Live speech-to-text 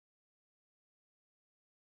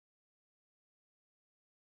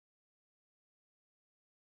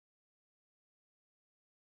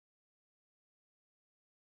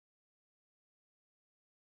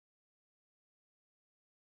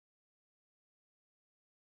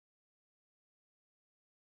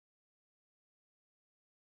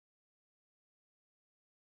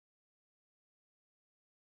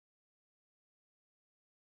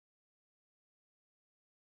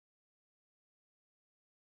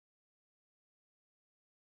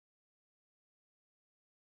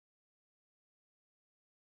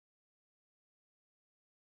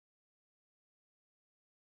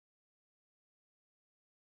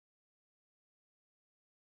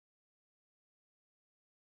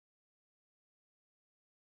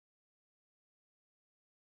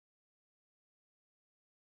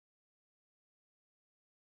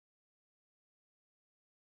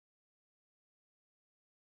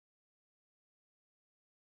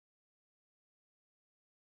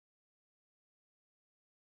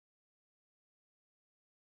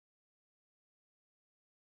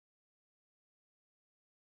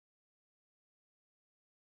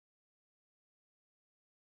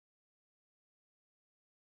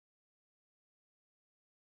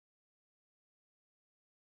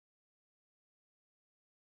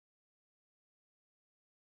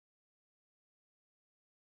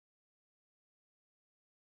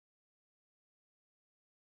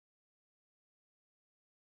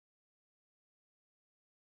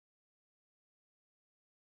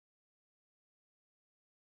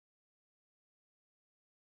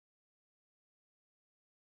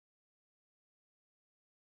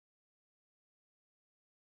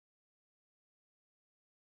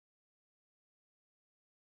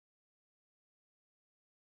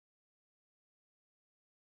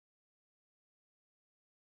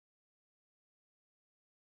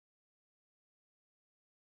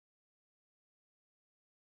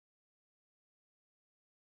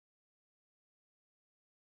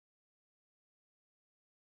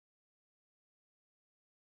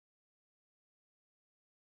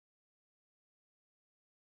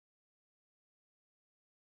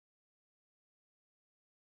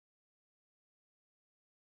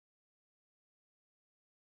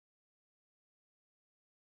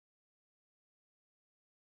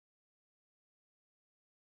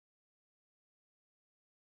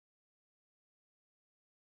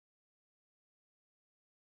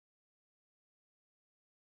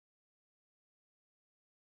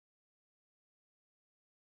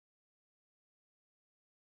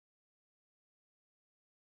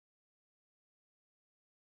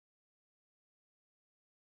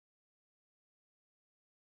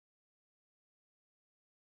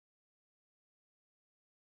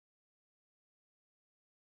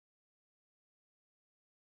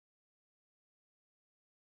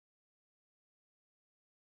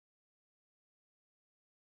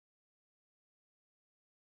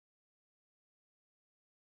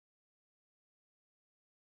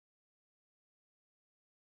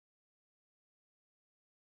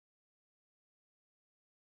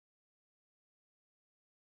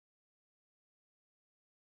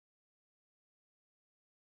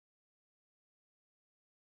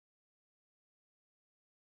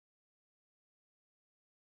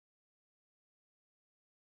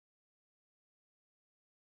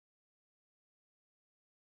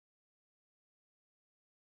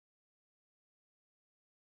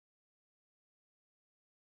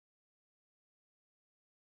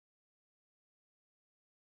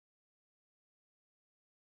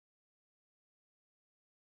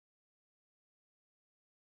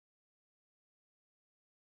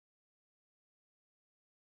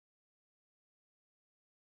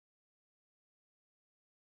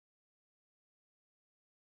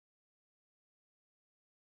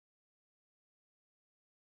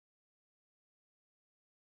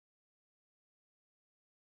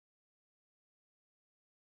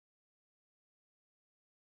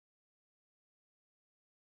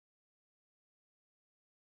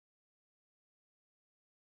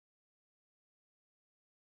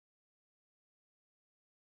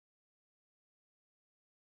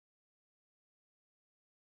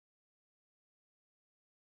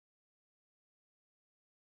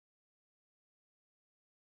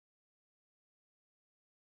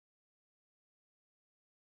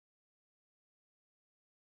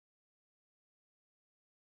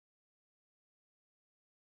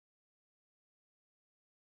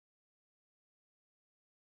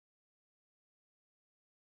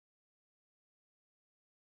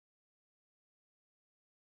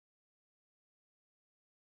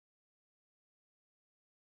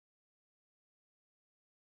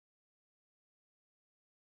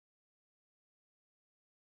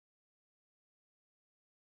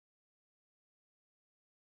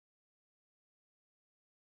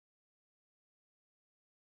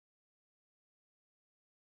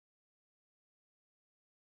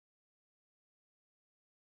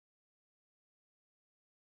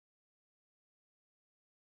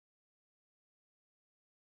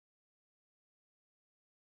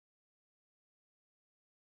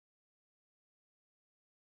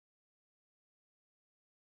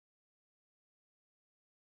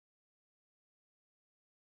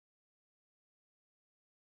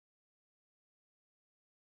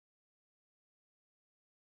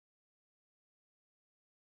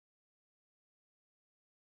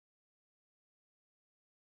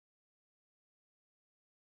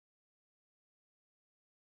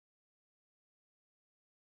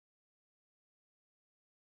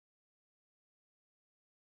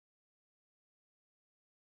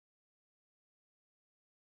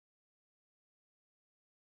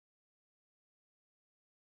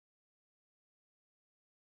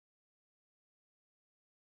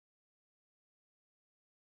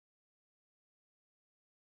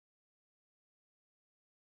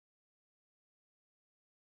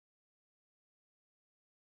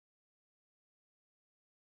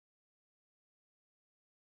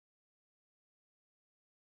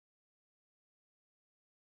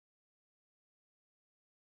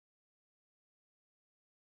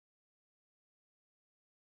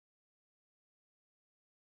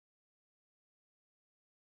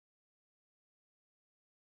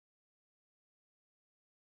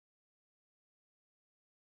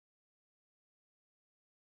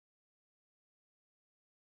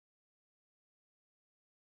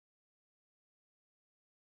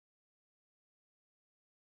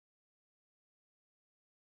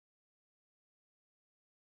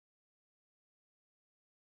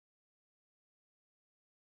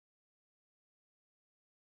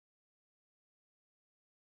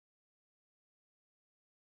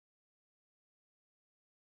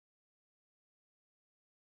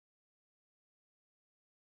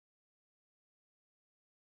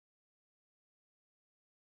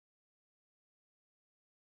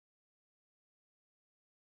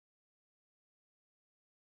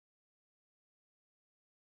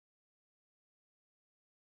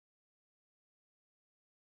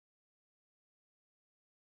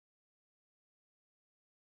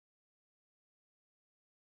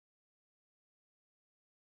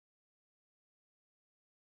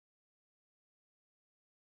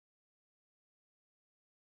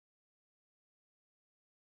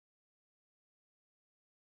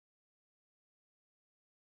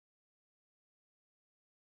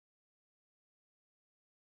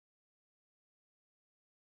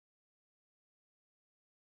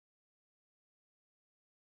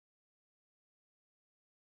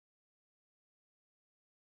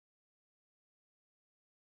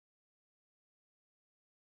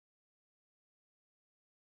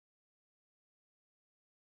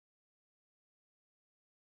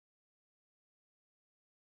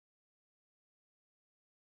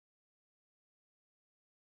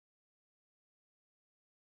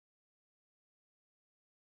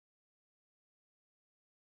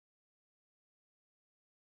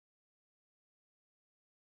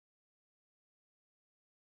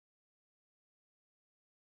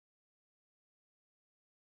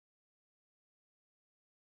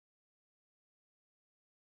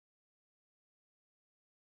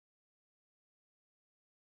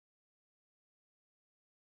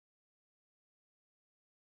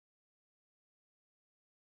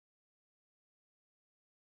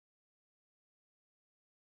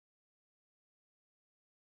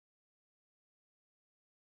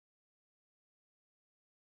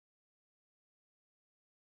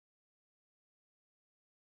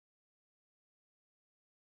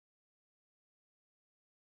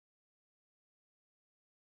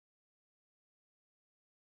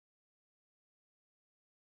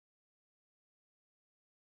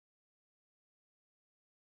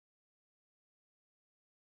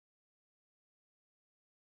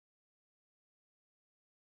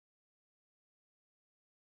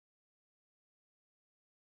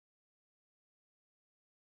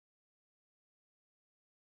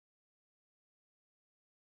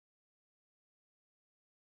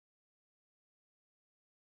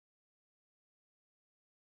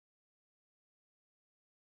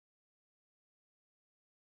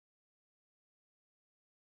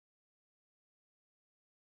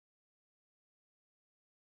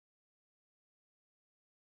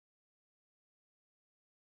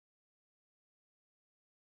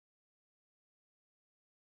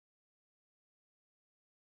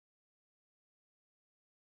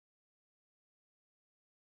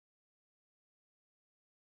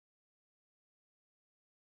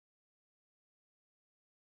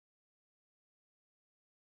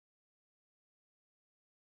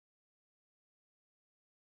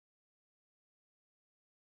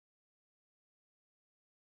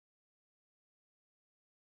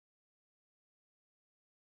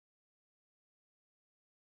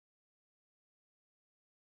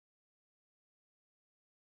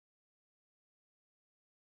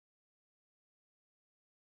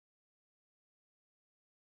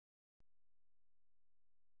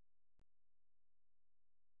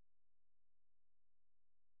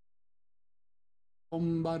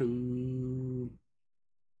Bombadoo.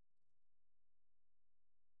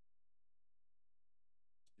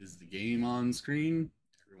 Is the game on screen?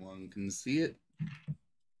 Everyone can see it.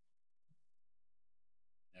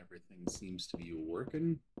 Everything seems to be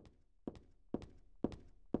working.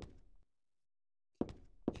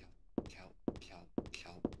 Cow, cow,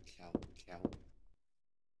 cow, cow, cow.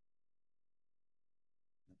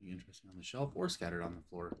 Nothing interesting on the shelf or scattered on the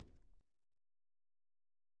floor.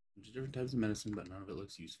 Bunch of different types of medicine, but none of it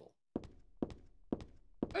looks useful.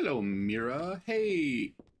 Hello, Mira.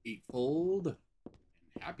 Hey, Eightfold.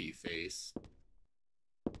 And Happy Face.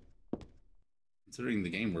 Considering the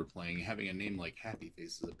game we're playing, having a name like Happy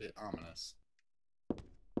Face is a bit ominous. This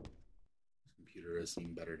computer has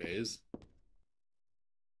seen better days.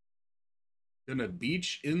 Gonna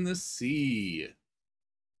beach in the sea.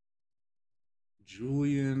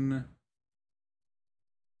 Julian.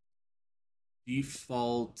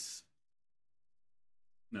 Default.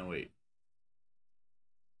 No, wait.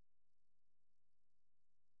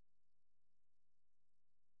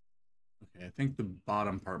 Okay, I think the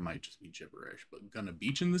bottom part might just be gibberish, but gonna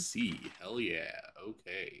beach in the sea. Hell yeah.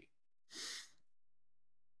 Okay.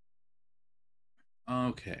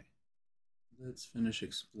 Okay. Let's finish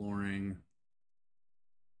exploring.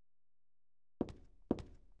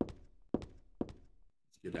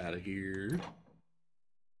 Let's get out of here.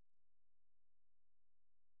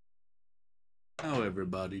 How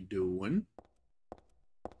everybody doing?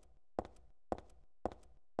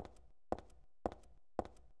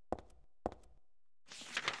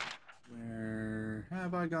 Where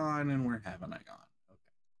have I gone and where haven't I gone?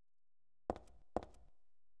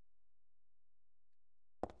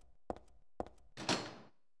 Okay.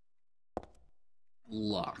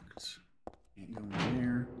 Locked. Can't go in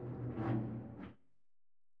there.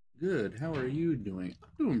 Good. How are you doing? I'm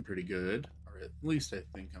doing pretty good. Or at least I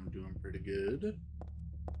think I'm doing pretty good.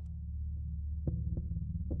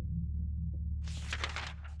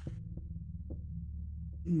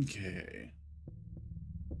 Okay.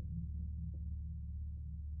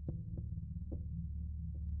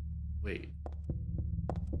 Wait.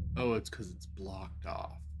 Oh, it's because it's blocked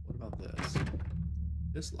off. What about this?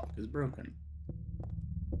 This lock is broken.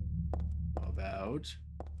 How about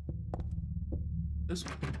this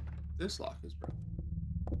one? This lock is broken.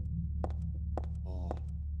 Oh,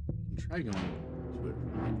 you can try going to it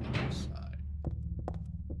from the other side.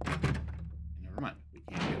 Never mind, we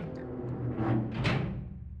can't get up there.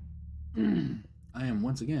 I am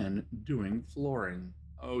once again doing flooring.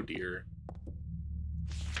 Oh dear.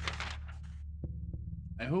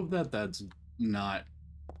 I hope that that's not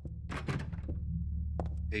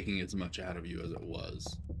taking as much out of you as it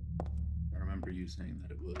was. I remember you saying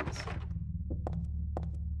that it was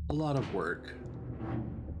a lot of work.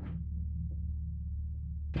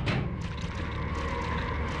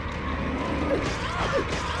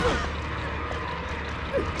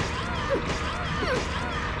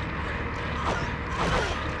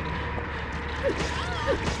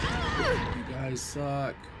 You guys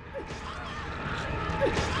suck.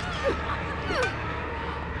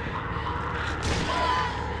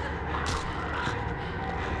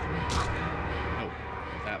 Oh,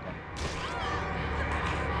 that one.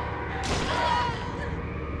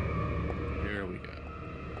 There we go.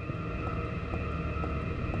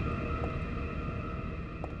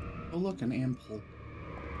 Oh, look, an ampoule.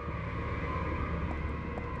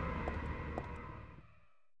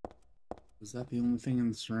 Was that the only thing in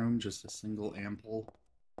this room? Just a single ampoule?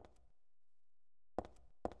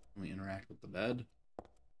 Can we interact with the bed?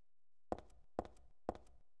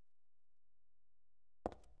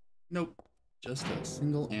 Nope. Just a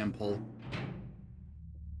single ampoule.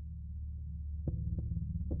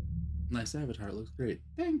 Nice avatar. It looks great.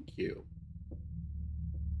 Thank you.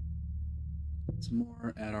 It's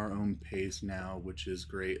more at our own pace now, which is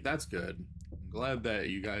great. That's good. I'm glad that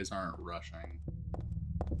you guys aren't rushing.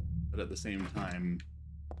 But at the same time,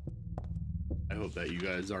 I hope that you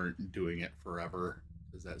guys aren't doing it forever,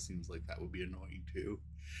 because that seems like that would be annoying too.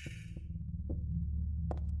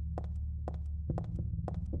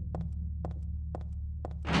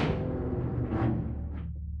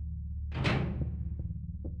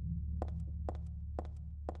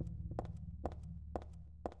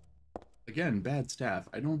 Again, bad staff.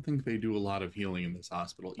 I don't think they do a lot of healing in this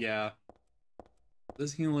hospital. Yeah,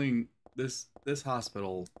 this healing, this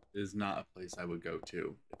hospital is not a place I would go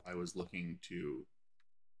to if I was looking to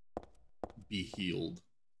be healed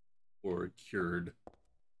or cured.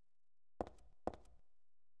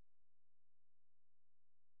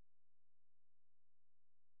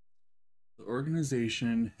 The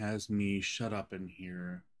organization has me shut up in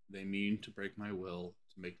here. They mean to break my will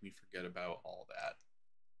to make me forget about all that.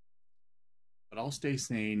 But I'll stay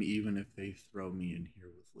sane even if they throw me in here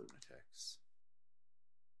with lunatics.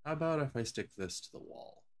 How about if I stick this to the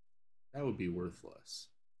wall? That would be worthless.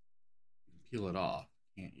 You can peel it off,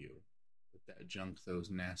 can't you? With that junk those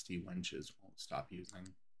nasty wenches won't stop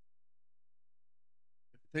using.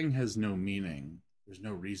 If a thing has no meaning, there's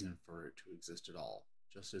no reason for it to exist at all,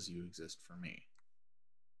 just as you exist for me.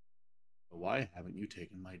 But why haven't you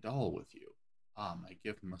taken my doll with you? Ah, my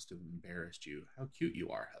gift must have embarrassed you. How cute you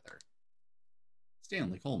are, Heather.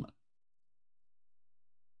 Stanley Coleman.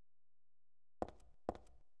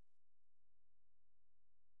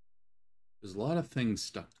 There's a lot of things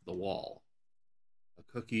stuck to the wall. A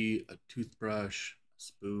cookie, a toothbrush, a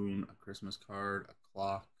spoon, a Christmas card, a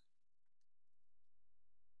clock.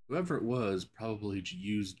 Whoever it was probably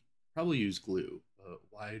used glue. But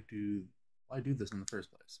why do this in the first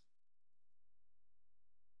place?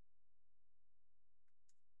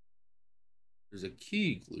 There's a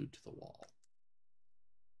key glued to the wall.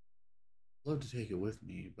 I'd love to take it with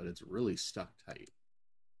me, but it's really stuck tight.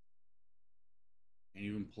 Can't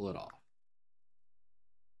even pull it off.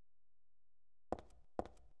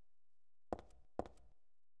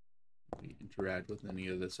 Can we interact with any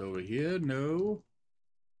of this over here? No.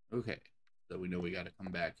 Okay, so we know we got to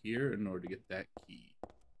come back here in order to get that key.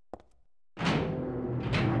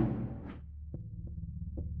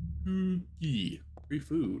 Cookie. Free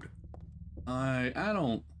food. I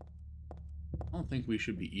don't think we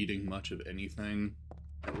should be eating much of anything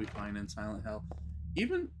that we find in Silent Hill.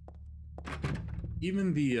 Even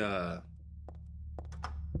the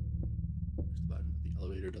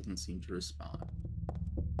elevator doesn't seem to respond.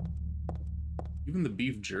 Even the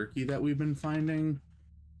beef jerky that we've been finding.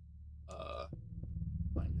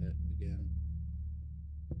 Find it again.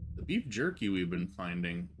 The beef jerky we've been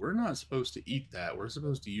finding, we're not supposed to eat that. We're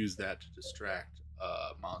supposed to use that to distract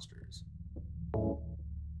monsters.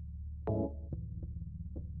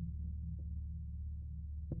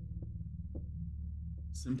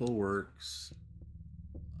 Simple works.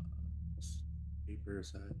 Paper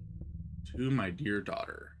set. To my dear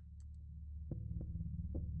daughter.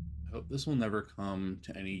 I hope this will never come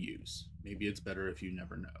to any use. Maybe it's better if you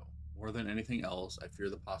never know. More than anything else, I fear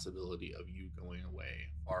the possibility of you going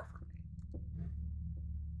away far from me.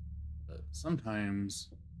 But sometimes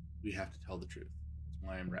we have to tell the truth. That's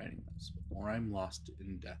why I'm writing this, before I'm lost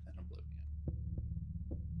in death and oblivion.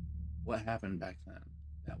 What happened back then?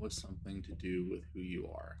 That was something to do with who you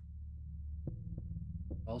are.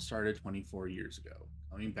 It all started 24 years ago.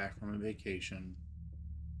 Coming back from a vacation,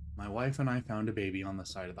 my wife and I found a baby on the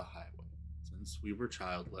side of the highway. Since we were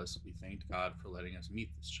childless, we thanked God for letting us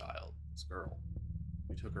meet this child, this girl.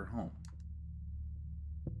 We took her home.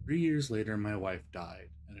 3 years later, my wife died,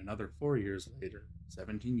 and another 4 years later,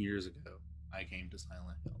 17 years ago, I came to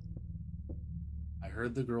Silent Hill. I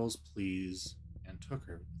heard the girl's pleas and took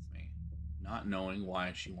her with me, not knowing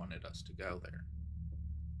why she wanted us to go there.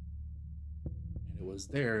 And it was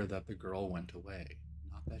there that the girl went away,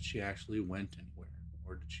 not that she actually went anywhere,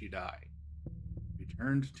 nor did she die.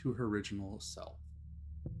 Returned to her original self.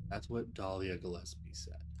 That's what Dahlia Gillespie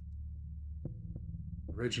said.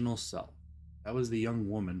 Original self. That was the young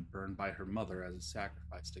woman burned by her mother as a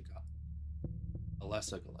sacrifice to God.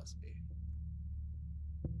 Alessa Gillespie.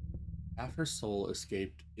 Half her soul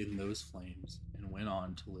escaped in those flames and went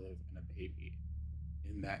on to live in a baby,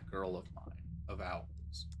 in that girl of mine, of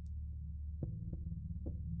ours.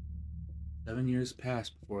 7 years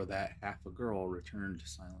passed before that half a girl returned to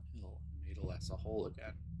Silent Hill and made Alessa whole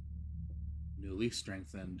again. Newly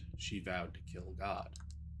strengthened, she vowed to kill God.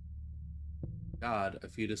 God, a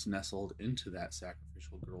fetus nestled into that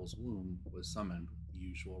sacrificial girl's womb, was summoned with the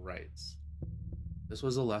usual rites. This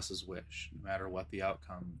was Alessa's wish, no matter what the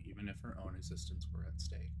outcome, even if her own existence were at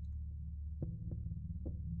stake.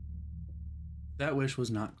 That wish was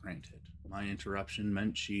not granted. My interruption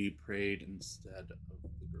meant she prayed instead of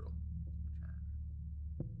the girl's return.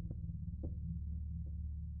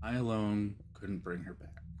 I alone couldn't bring her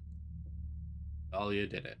back. Dahlia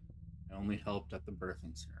did it. I only helped at the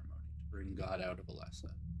birthing ceremony to bring God out of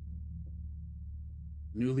Alessa.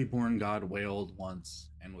 Newly born God wailed once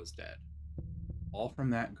and was dead. All from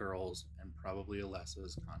that girl's and probably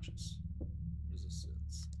Alessa's conscious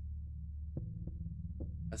resistance.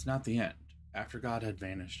 That's not the end. After God had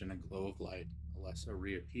vanished in a glow of light, Alessa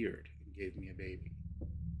reappeared and gave me a baby.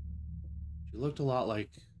 She looked a lot like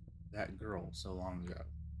that girl so long ago.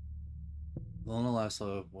 Lone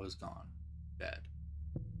Alessa was gone, dead.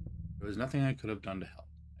 There was nothing I could have done to help.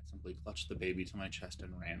 I simply clutched the baby to my chest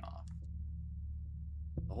and ran off.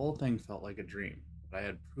 The whole thing felt like a dream, but I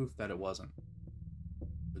had proof that it wasn't.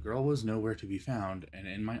 The girl was nowhere to be found, and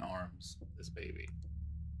in my arms, this baby.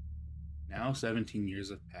 Now 17 years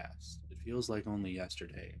have passed. It feels like only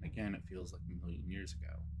yesterday, and again it feels like a million years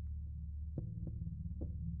ago.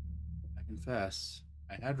 I confess,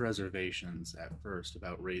 I had reservations at first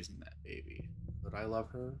about raising that baby. Could I love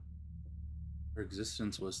her? Her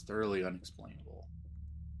existence was thoroughly unexplainable.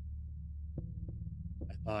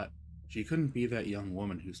 I thought, she couldn't be that young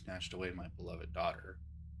woman who snatched away my beloved daughter.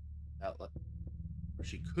 Or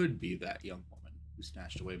she could be that young woman who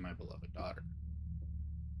snatched away my beloved daughter.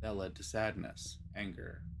 That led to sadness,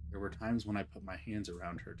 anger. There were times when I put my hands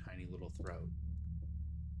around her tiny little throat.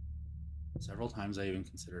 Several times I even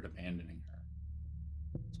considered abandoning her.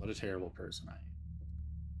 What a terrible person I am.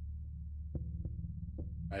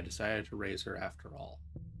 I decided to raise her after all.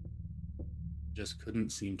 Just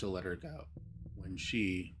couldn't seem to let her go. When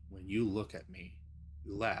you look at me,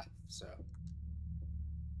 you laugh, so.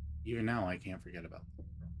 Even now I can't forget about that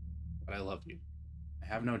girl. But I love you. I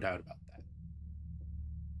have no doubt about that.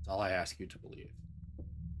 It's all I ask you to believe.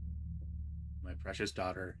 My precious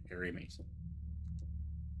daughter, Harry Mason.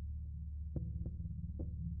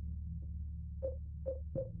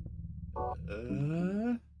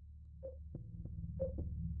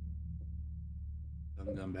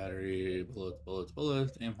 Gun battery,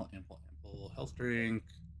 bullets, ample health drink,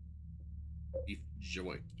 beef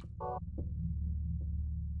jerky.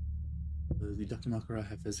 Does the Dakimakura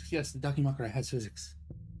have physics? Yes, the Dakimakura has physics.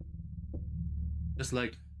 Just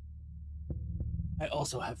like I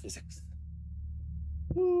also have physics.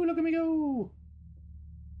 Ooh, look at me go!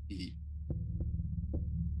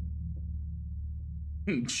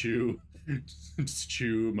 Chew. Just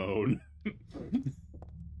chew, moan.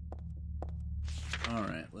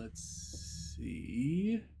 Alright, let's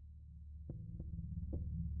see.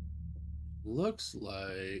 Looks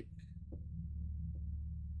like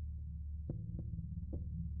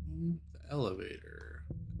the elevator.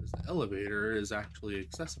 Because the elevator is actually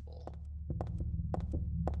accessible.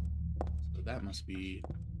 So that must be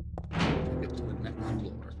to get to the next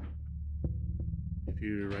floor. If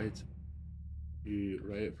you write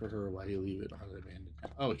it for her, why do you leave it on an abandoned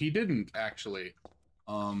town? Oh, he didn't actually.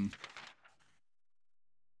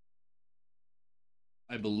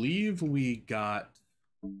 I believe we got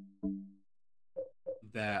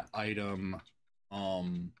that item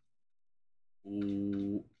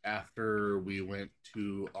after we went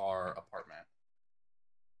to our apartment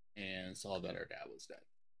and saw that our dad was dead.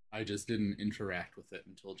 I just didn't interact with it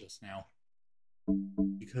until just now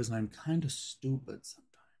because I'm kind of stupid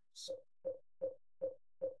sometimes.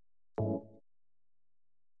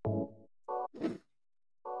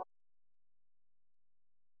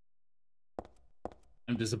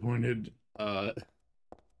 I'm disappointed. I'm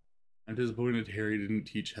disappointed Harry didn't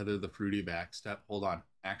teach Heather the fruity back step. Hold on.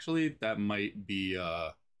 Actually, that might be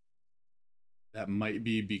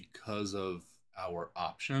because of our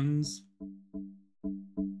options.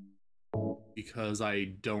 Because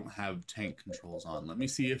I don't have tank controls on. Let me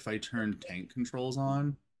see if I turn tank controls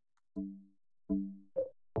on.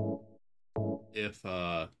 If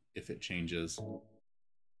it changes.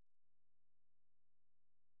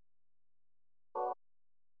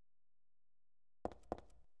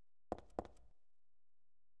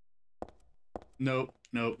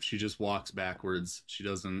 Nope, she just walks backwards. She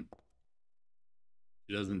doesn't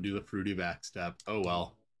do the fruity back step. Oh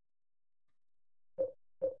well.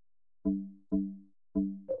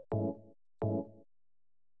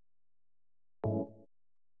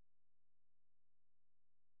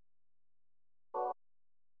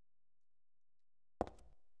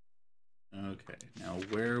 Okay, now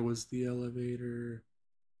where was the elevator?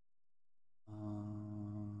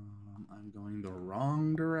 I'm going the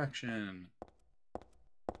wrong direction.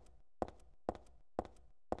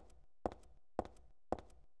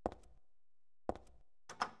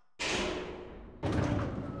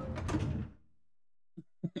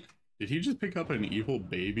 Did he just pick up an evil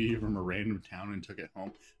baby from a random town and took it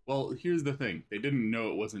home? Well, here's the thing. They didn't know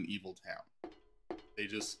it was an evil town. They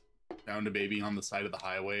just found a baby on the side of the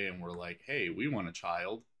highway and were like, hey, we want a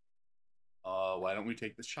child. Why don't we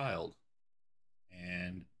take this child?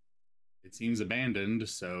 And it seems abandoned,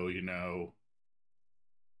 so, you know,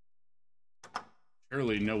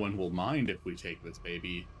 surely no one will mind if we take this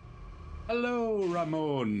baby. Hello,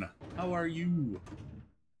 Ramon. How are you?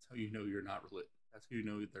 That's how you know you're not related. That's how you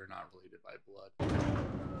know they're not related by blood.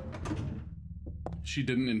 She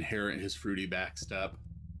didn't inherit his fruity backstep.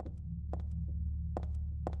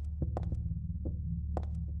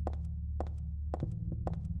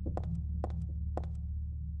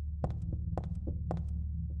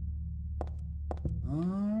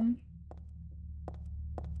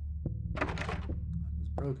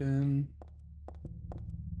 broken.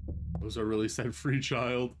 Those are really set free,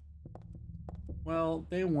 child. Well,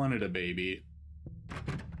 they wanted a baby.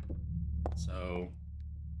 So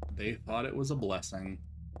they thought it was a blessing.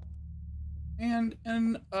 And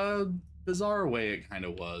in a bizarre way, it kind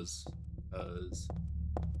of was. Because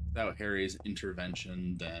without Harry's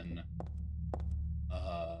intervention, then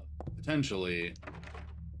potentially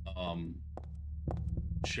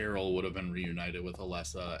Cheryl would have been reunited with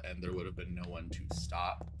Alessa, and there would have been no one to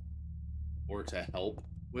stop or to help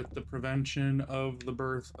with the prevention of the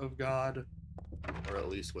birth of God, or at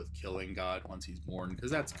least with killing God once he's born,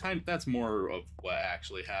 because that's more of what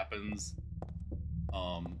actually happens.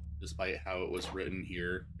 Despite how it was written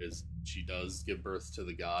here, is she does give birth to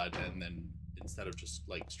the God, and then instead of just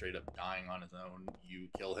like straight up dying on his own, you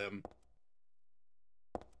kill him.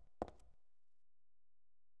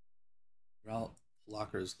 Well, the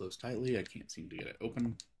locker is closed tightly. I can't seem to get it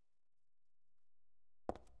open.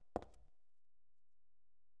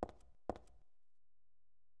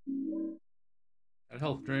 Got a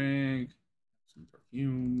health drink, some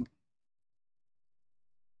perfume.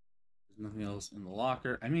 There's nothing else in the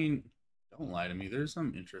locker. I mean, don't lie to me. There's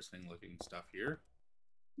some interesting looking stuff here.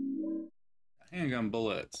 Handgun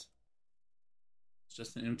bullets. It's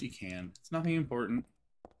just an empty can. It's nothing important.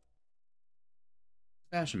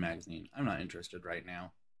 Fashion magazine. I'm not interested right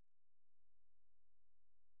now.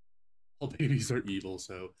 All babies are evil,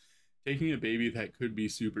 so taking a baby that could be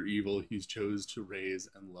super evil, he's chose to raise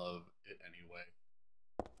and love it anyway.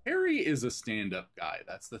 Harry is a stand-up guy.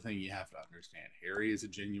 That's the thing you have to understand. Harry is a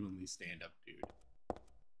genuinely stand-up dude.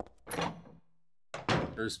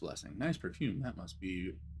 Curse blessing. Nice perfume. That must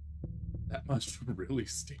really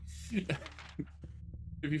stink.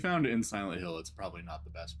 If you found it in Silent Hill, it's probably not the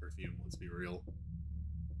best perfume, let's be real.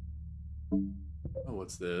 Oh,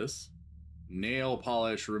 what's this? Nail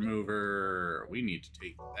polish remover. We need to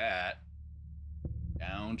take that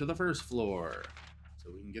down to the first floor so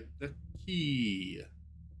we can get the key.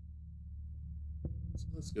 So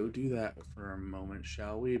let's go do that for a moment,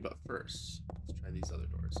 shall we? But first, let's try these other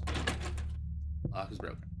doors. Lock is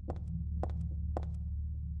broken.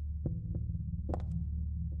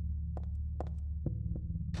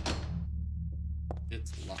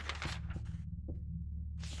 It's locked.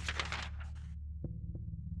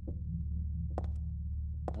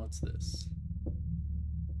 What's this?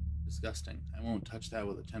 Disgusting. I won't touch that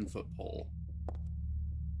with a 10-foot pole.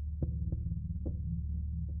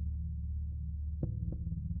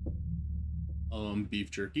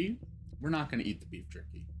 Beef jerky. We're not going to eat the beef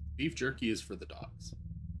jerky. Beef jerky is for the dogs.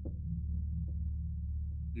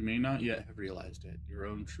 You may not yet have realized it, your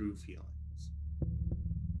own true feelings,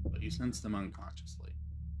 but you sense them unconsciously.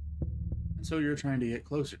 And so you're trying to get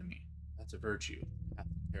closer to me. That's a virtue, path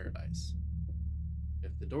to paradise.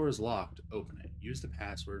 If the door is locked, open it. Use the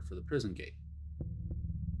password for the prison gate.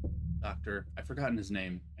 Doctor, I've forgotten his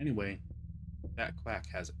name. Anyway, that quack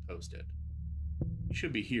has it posted. He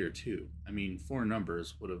should be here, too. I mean, 4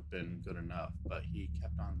 numbers would have been good enough, but he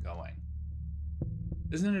kept on going.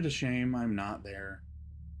 Isn't it a shame I'm not there?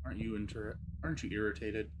 Aren't you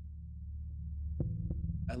irritated?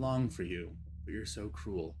 I long for you, but you're so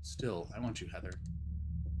cruel. Still, I want you, Heather.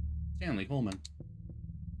 Stanley Coleman.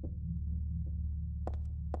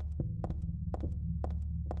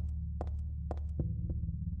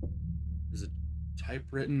 There's a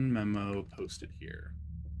typewritten memo posted here.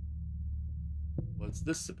 What's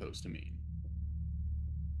this supposed to mean?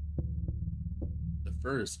 The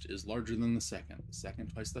first is larger than the second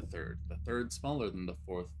twice the third smaller than the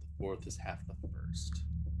fourth is half the first.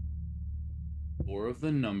 4 of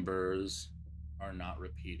the numbers are not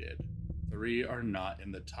repeated. 3 are not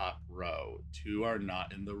in the top row. 2 are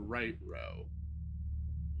not in the right row.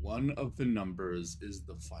 1 of the numbers is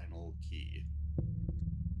the final key.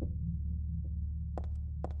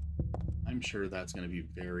 I'm sure that's going to be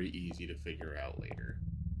very easy to figure out later.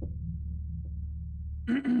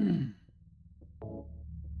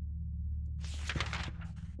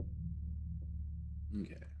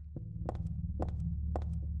 Okay.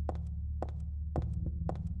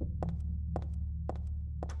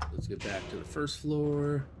 Let's get back to the first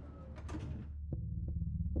floor.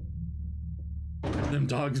 Them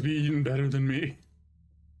dogs be eating better than me.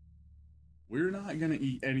 We're not gonna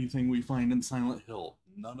eat anything we find in Silent Hill.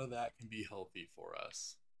 None of that can be healthy for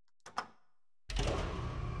us.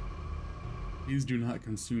 Please do not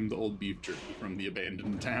consume the old beef jerky from the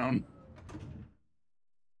abandoned town.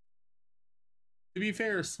 To be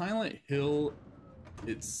fair, Silent Hill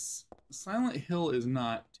is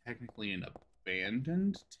not technically an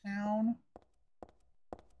abandoned town.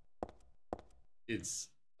 It's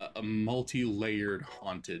a multi-layered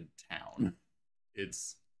haunted town.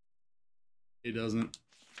 It's it doesn't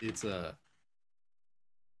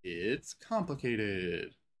it's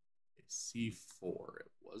complicated. C4,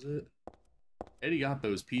 was it? Eddie got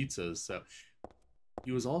those pizzas, so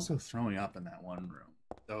he was also throwing up in that one room.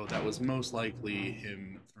 So that was most likely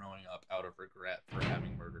him throwing up out of regret for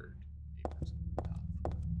having murdered a person, not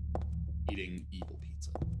for eating evil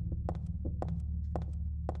pizza.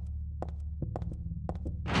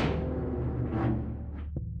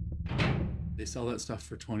 They sell that stuff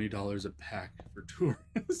for $20 a pack for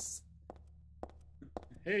tourists.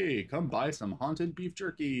 Hey, come buy some haunted beef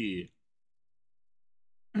jerky.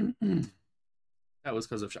 That was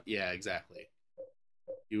because of... Yeah, exactly.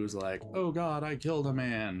 He was like, oh god, I killed a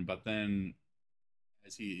man. But then,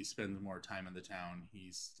 as he spends more time in the town,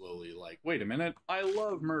 he's slowly like, wait a minute, I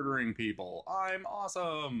love murdering people. I'm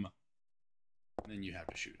awesome. And then you have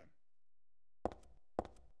to shoot him.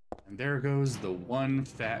 And there goes the one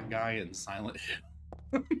fat guy in Silent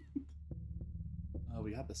Hill.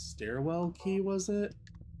 We got the stairwell key, was it?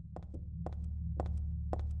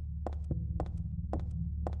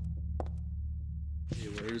 Okay,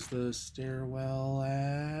 where's the stairwell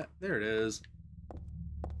at? There it is.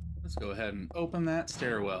 Let's go ahead and open that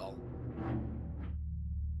stairwell.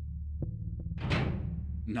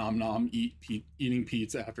 Nom nom, eating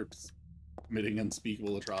pizza after committing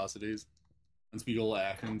unspeakable atrocities. Unspeakable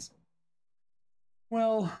actions.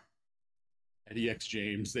 Well, Eddie X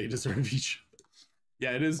James, they deserve each other.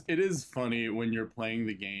 Yeah, it is funny when you're playing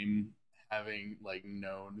the game having like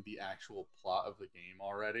known the actual plot of the game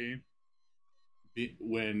already.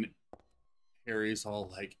 When Harry's all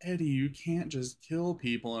like, Eddie, you can't just kill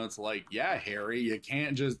people, and it's like, yeah, Harry, you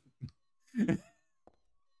can't just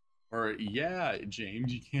or yeah,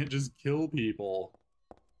 James, you can't just kill people.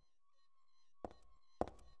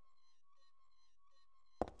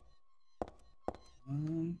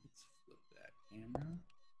 Let's flip that camera.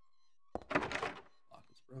 Lock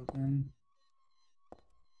is broken.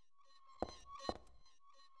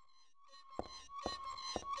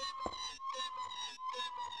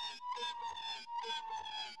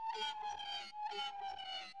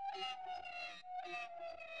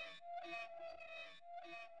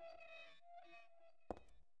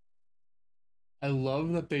 I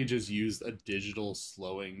love that they just used a digital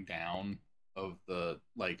slowing down of the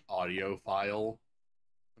like audio file,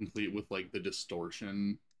 complete with like the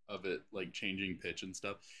distortion of it, like changing pitch and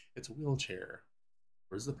stuff. It's a wheelchair.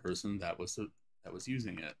 Where's the person that was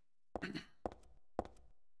using it?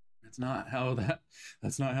 That's not how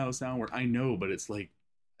sound works. I know, but it's like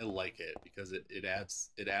I like it because it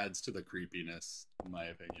adds to the creepiness, in my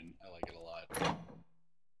opinion. I like it a lot.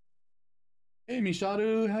 Hey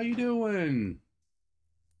Mishadu, how you doing?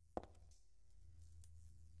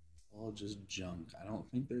 All just junk. I don't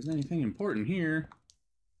think there's anything important here.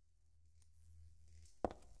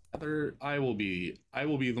 Either I will be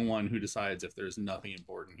the one who decides if there's nothing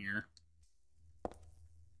important here.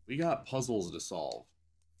 We got puzzles to solve.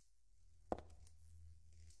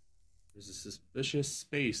 There's a suspicious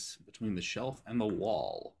space between the shelf and the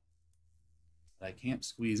wall. But I can't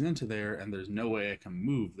squeeze into there, and there's no way I can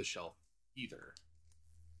move the shelf either.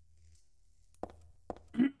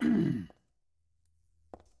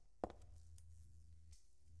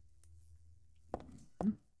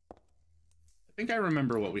 I think I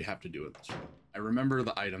remember what we have to do with this room. I remember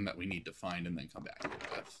the item that we need to find and then come back here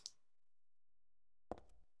with.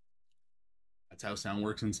 That's how sound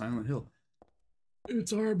works in Silent Hill.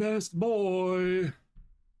 It's our best boy.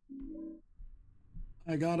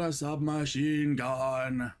 I got a submachine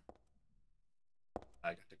gun. I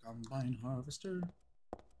got the combine harvester.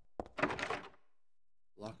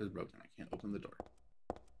 Lock is broken. I can't open the door.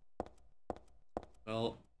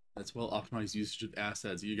 Well, that's well optimized usage of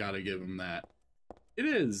assets. You gotta give them that. It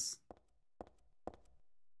is.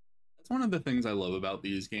 That's one of the things I love about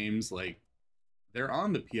these games. Like, they're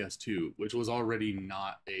on the PS2, which was already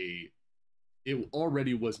not it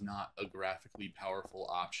already was not a graphically powerful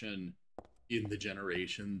option in the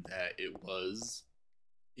generation that it was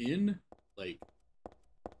in. Like,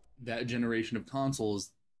 that generation of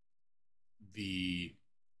consoles, the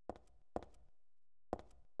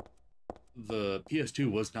PS2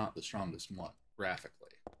 was not the strongest one graphically,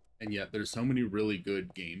 and yet there's so many really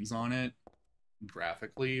good games on it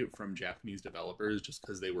graphically from Japanese developers just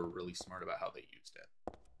because they were really smart about how they used it.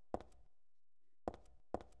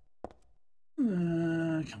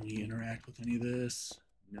 Can we interact with any of this?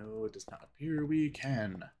 No, it does not appear we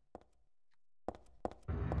can.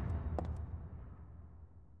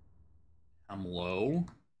 I'm low.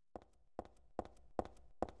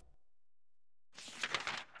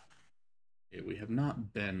 Okay, we have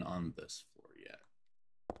not been on this floor yet.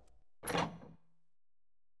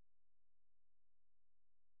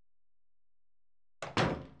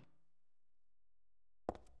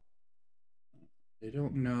 They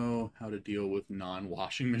don't know how to deal with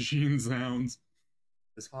non-washing machine sounds.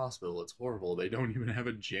 This hospital, it's horrible. They don't even have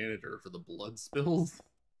a janitor for the blood spills.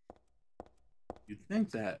 You'd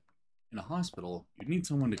think that in a hospital, you'd need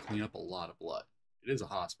someone to clean up a lot of blood. It is a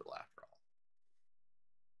hospital after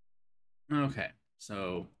all. Okay,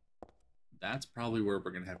 so that's probably where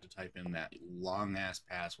we're going to have to type in that long ass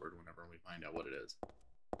password whenever we find out what it is.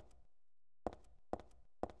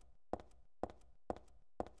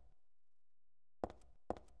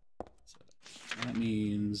 So that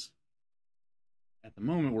means at the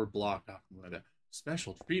moment we're blocked off by the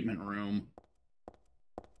special treatment room.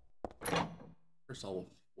 First of all,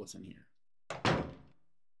 what's in here?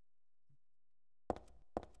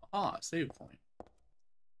 Ah, save point.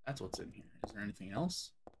 That's what's in here. Is there anything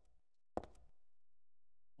else?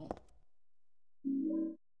 Oh.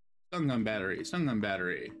 Stun gun battery, stun gun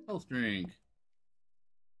battery, health drink.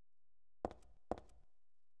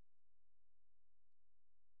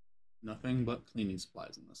 Nothing but cleaning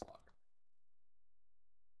supplies in this locker.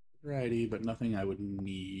 Variety, but nothing I would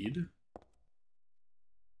need.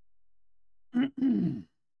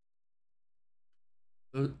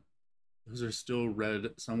 Those are still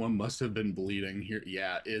red. Someone must have been bleeding here.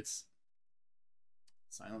 Yeah, it's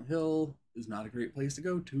Silent Hill is not a great place to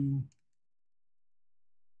go to.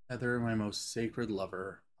 Heather, my most sacred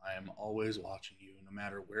lover, I am always watching you, no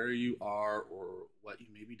matter where you are or what you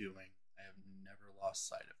may be doing. I have never lost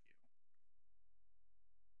sight of you.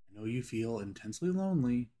 I know you feel intensely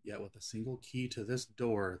lonely, yet with a single key to this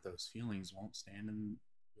door, those feelings won't stand in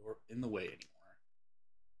the way anymore.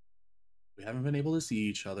 We haven't been able to see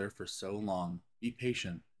each other for so long. Be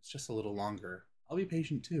patient. It's just a little longer. I'll be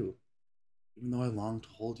patient too, even though I long to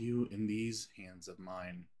hold you in these hands of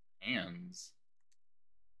mine. Hands?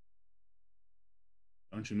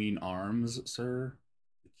 Don't you mean arms, sir?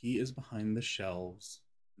 The key is behind the shelves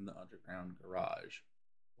in the underground garage.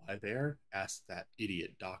 Why there? Asked that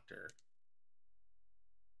idiot doctor.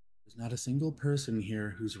 There's not a single person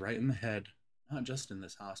here who's right in the head, not just in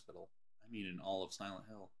this hospital. I mean in all of Silent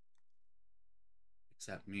Hill.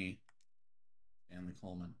 Except me, Stanley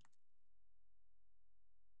Coleman.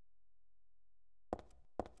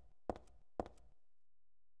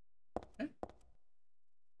 Okay.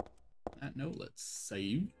 On that note, let's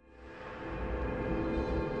save.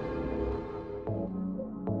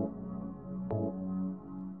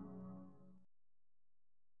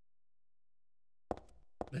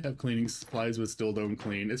 They have cleaning supplies but still don't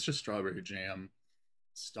clean. It's just strawberry jam.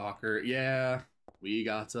 Stalker. Yeah, we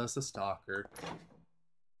got us a stalker.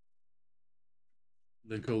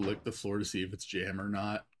 Then go lick the floor to see if it's jam or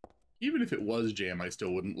not. Even if it was jam, I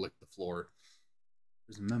still wouldn't lick the floor.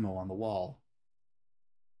 There's a memo on the wall.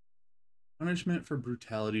 Punishment for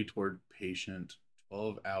brutality toward patient,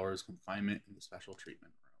 12 hours confinement in the special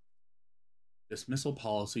treatment room. Dismissal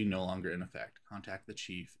policy no longer in effect. Contact the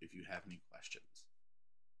chief if you have any questions.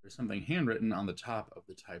 There's something handwritten on the top of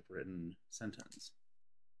the typewritten sentence.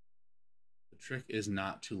 The trick is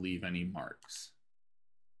not to leave any marks.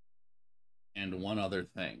 And one other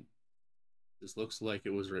thing. This looks like it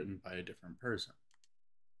was written by a different person.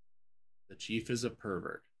 The chief is a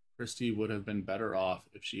pervert. Christy would have been better off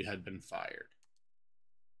if she had been fired.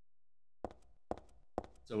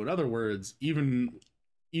 So in other words, even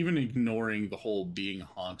ignoring the whole being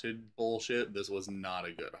haunted bullshit, this was not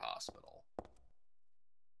a good hospital.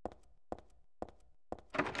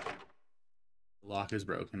 The lock is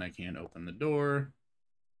broken. I can't open the door.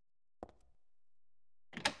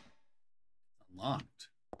 It's unlocked.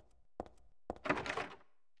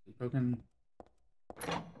 It's broken.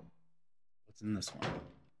 What's in this one?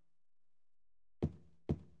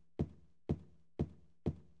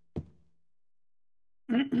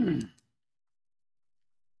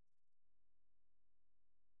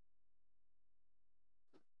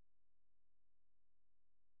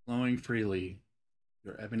 Flowing freely,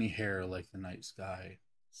 your ebony hair like the night sky,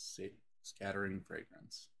 scattering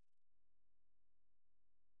fragrance.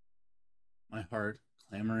 My heart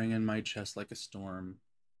clamoring in my chest like a storm,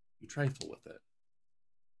 you trifle with it.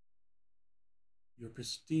 Your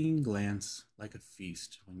pristine glance like a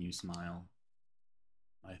feast when you smile.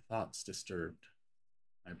 My thoughts disturbed,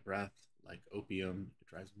 my breath like opium, it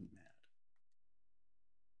drives me mad.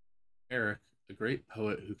 Eric, a great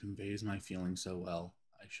poet who conveys my feelings so well,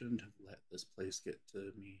 I shouldn't have let this place get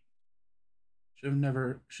to me. Should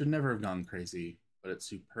never have gone crazy, but it's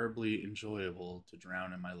superbly enjoyable to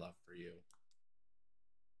drown in my love for you.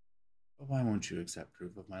 But why won't you accept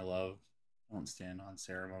proof of my love? Don't stand on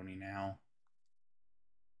ceremony now.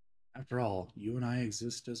 After all, you and I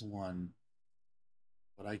exist as one.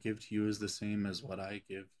 What I give to you is the same as what I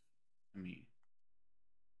give to me.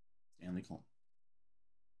 Stanley Coleman.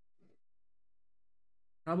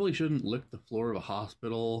 Probably shouldn't lick the floor of a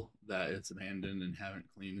hospital that it's abandoned and haven't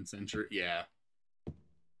cleaned in century. Yeah.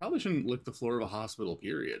 Probably shouldn't lick the floor of a hospital,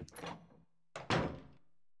 period.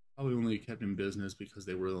 Probably only kept in business because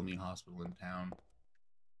they were the only hospital in town.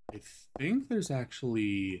 I think there's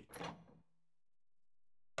actually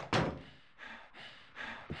a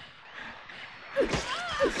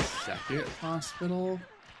second hospital,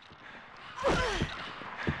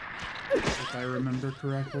 if I remember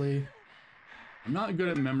correctly. I'm not good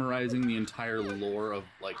at memorizing the entire lore of,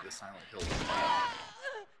 like, the Silent Hill game.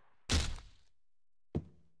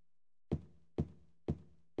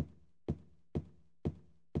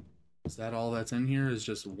 Is that all that's in here? Is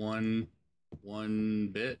just one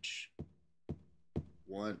bitch?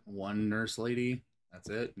 One nurse lady? That's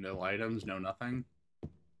it? No items, no nothing? I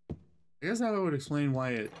guess that would explain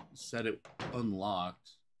why it said it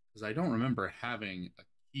unlocked, because I don't remember having a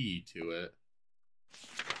key to it.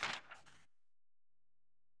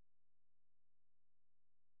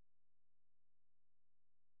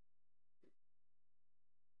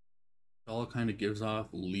 It all kind of gives off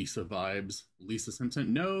Lisa vibes. Lisa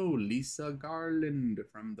Simpson? No, Lisa Garland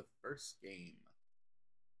from the first game.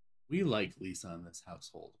 We like Lisa in this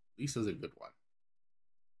household. Lisa's a good one.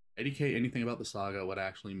 Educate anything about the saga, what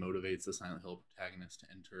actually motivates the Silent Hill protagonist to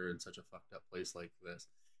enter in such a fucked up place like this.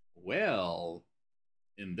 Well,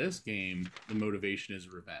 in this game, the motivation is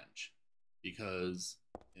revenge. Because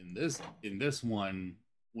in this one,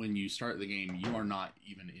 when you start the game, you are not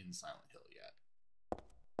even in Silent Hill yet.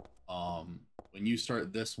 When you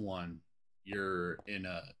start this one, you're in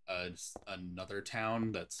another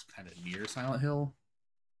town that's kind of near Silent Hill,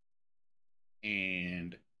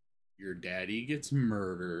 and your daddy gets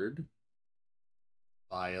murdered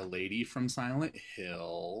by a lady from Silent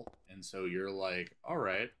Hill, and so you're like, all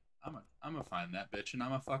right, I'm gonna find that bitch and I'm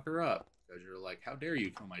gonna fuck her up, because you're like, how dare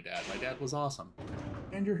you kill my dad? My dad was awesome.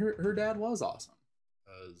 And her dad was awesome,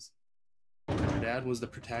 because her dad was the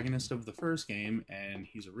protagonist of the first game, and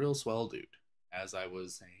he's a real swell dude, as I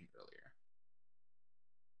was saying earlier.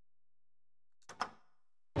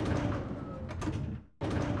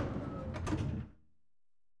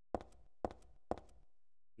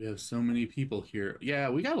 We have so many people here. Yeah,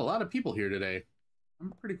 we got a lot of people here today.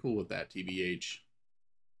 I'm pretty cool with that, TBH.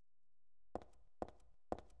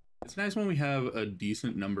 It's nice when we have a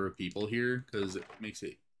decent number of people here, because it makes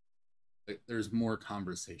it, like, there's more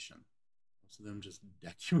conversation. Most of them just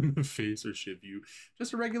deck you in the face or shiv you.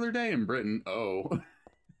 Just a regular day in Britain. Oh.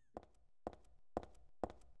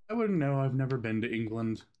 I wouldn't know. I've never been to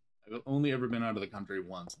England. I've only ever been out of the country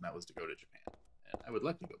once, and that was to go to Japan. And I would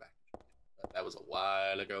like to go back to Japan, but that was a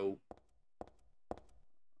while ago.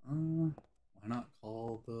 Why not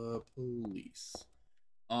call the police?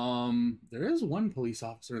 There is one police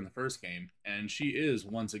officer in the first game, and she is,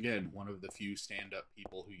 once again, one of the few stand-up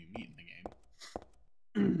people who you meet in the game.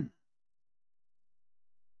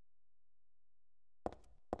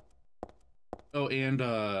 Oh, and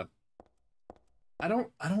I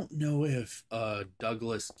don't know if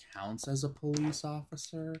Douglas counts as a police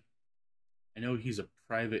officer. I know he's a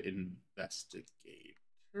private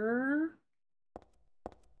investigator.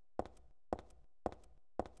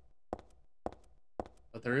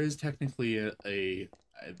 But there is technically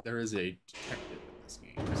there is a detective in this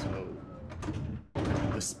game, so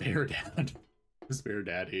the spare dad, the spare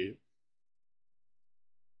daddy.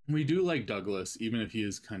 We do like Douglas, even if he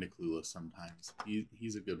is kind of clueless sometimes.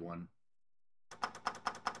 He's a good one.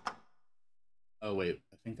 Oh wait,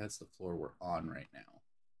 I think that's the floor we're on right now.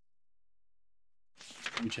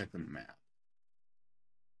 Let me check the map.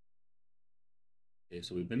 Okay,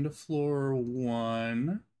 so we've been to floor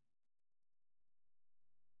 1.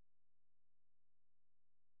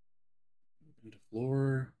 We've been to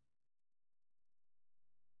floor...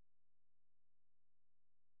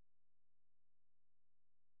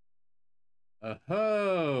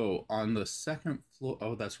 Oh, on the second floor.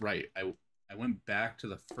 Oh, that's right. I went back to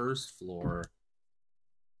the first floor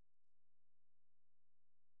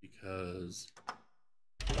because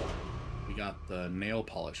we got the nail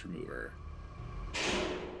polish remover.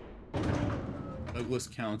 Douglas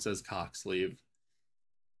counts as cock sleeve.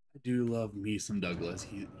 I do love me some Douglas.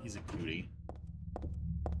 He's a cutie.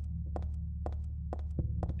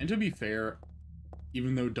 And to be fair,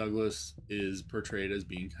 even though Douglas is portrayed as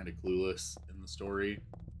being kind of clueless in the story,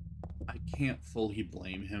 I can't fully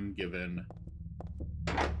blame him given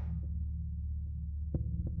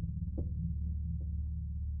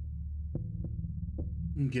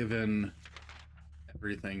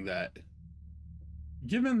everything that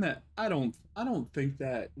I don't think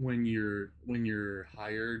that when you're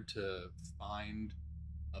hired to find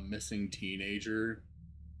a missing teenager,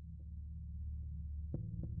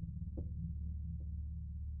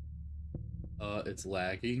 It's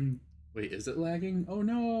lagging. Wait, is it lagging? Oh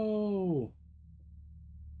no!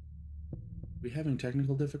 We having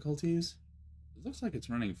technical difficulties? It looks like it's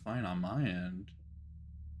running fine on my end.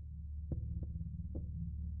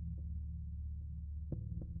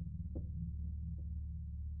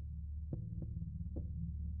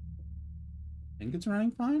 I think it's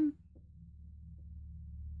running fine.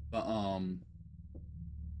 But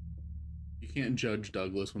you can't judge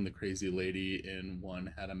Douglas when the crazy lady in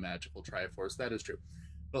one had a magical Triforce. That is true.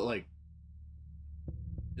 But like,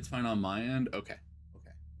 it's fine on my end. Okay.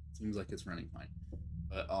 Okay. Seems like it's running fine.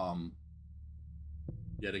 But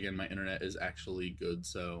yet again, my internet is actually good,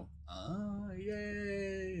 so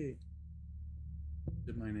yay!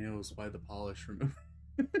 Did my nails? Why the polish removed?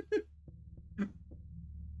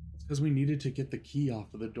 It's because we needed to get the key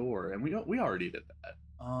off of the door, and we already did that.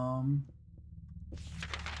 I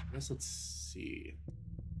guess let's see.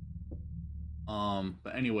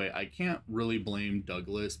 But anyway, I can't really blame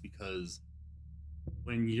Douglas because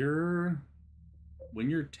when you're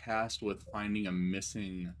tasked with finding a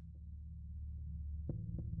missing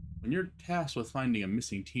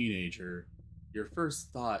teenager, your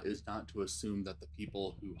first thought is not to assume that the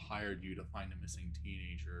people who hired you to find a missing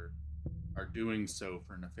teenager are doing so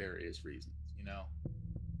for nefarious reasons, you know?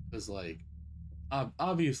 Because like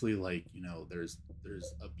obviously, like, you know, there's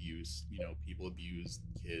abuse, you know, people abuse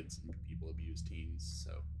kids and people abuse teens,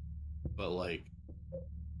 so, but like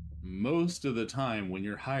most of the time when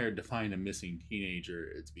you're hired to find a missing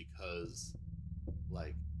teenager, it's because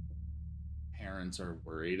like parents are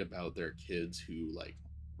worried about their kids who like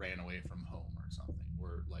ran away from home or something,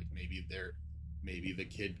 or like maybe the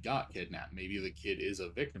kid got kidnapped, maybe the kid is a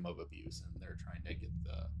victim of abuse and they're trying to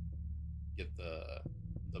get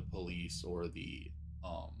the police or the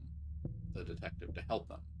detective to help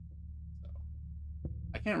them. So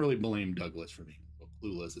I can't really blame Douglas for being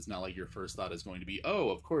clueless. It's not like your first thought is going to be, oh,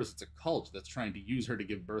 of course it's a cult that's trying to use her to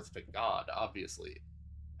give birth to God. Obviously,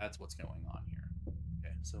 that's what's going on here.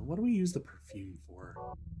 Okay, so what do we use the perfume for?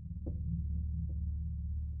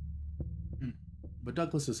 But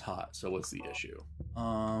Douglas is hot, so what's the issue?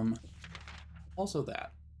 Also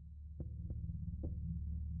that.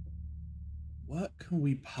 What can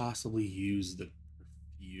we possibly use the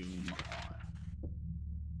perfume on?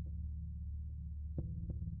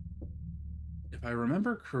 If I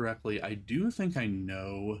remember correctly, I do think I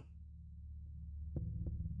know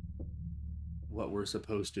what we're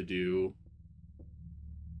supposed to do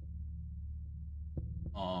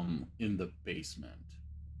in the basement.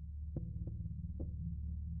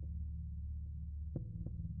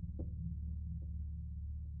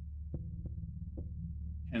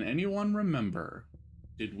 Can anyone remember,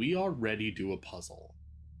 did we already do a puzzle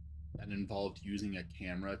that involved using a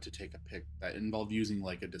camera to take a pic, that involved using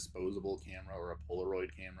like a disposable camera or a Polaroid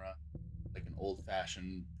camera, like an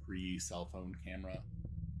old-fashioned pre-cell phone camera,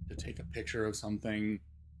 to take a picture of something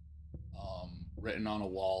written on a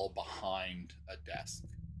wall behind a desk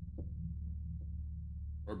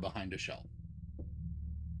or behind a shelf?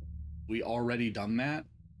 We already done that?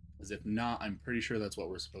 Because if not, I'm pretty sure that's what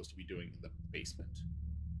we're supposed to be doing in the basement.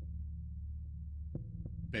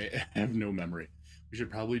 I have no memory. We should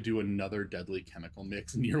probably do another deadly chemical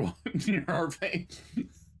mix near our face.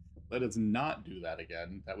 Let us not do that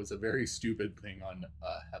again. That was a very stupid thing on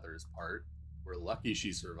Heather's part. We're lucky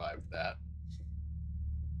she survived that.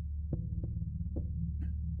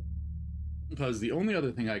 Because the only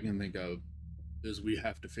other thing I can think of is we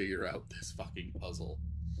have to figure out this fucking puzzle.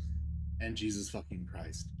 And Jesus fucking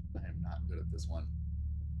Christ, I am not good at this one.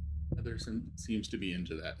 Heather seems to be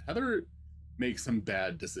into that. Heather makes some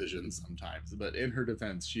bad decisions sometimes, but in her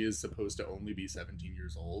defense, she is supposed to only be 17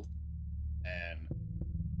 years old, and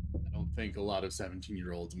I don't think a lot of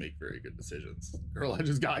 17-year-olds make very good decisions. Girl, I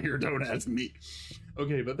just got here, don't ask me.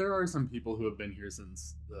 Okay, but there are some people who have been here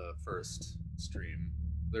since the first stream.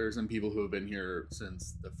 There are some people who have been here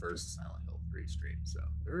since the first Silent Hill 3 stream, so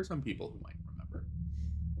there are some people who might remember.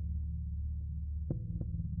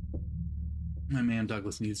 My man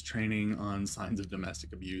Douglas needs training on signs of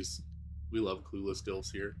domestic abuse. We love clueless dilfs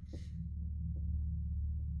here.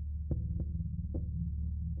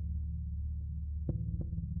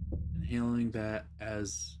 Inhaling that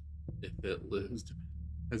as if it lives,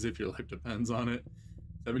 as if your life depends on it.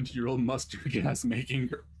 17-year-old mustard gas making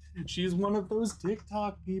her. She's one of those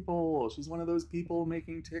TikTok people. She's one of those people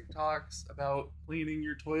making TikToks about cleaning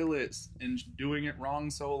your toilets and doing it wrong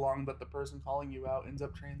so long that the person calling you out ends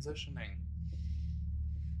up transitioning.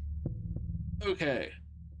 Okay.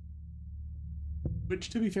 Which,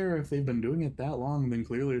 to be fair, if they've been doing it that long, then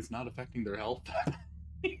clearly it's not affecting their health.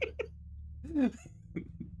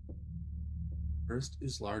 First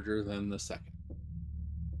is larger than the second.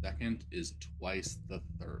 second is twice the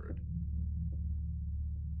third.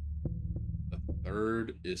 The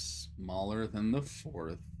third is smaller than the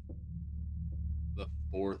fourth. The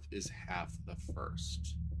fourth is half the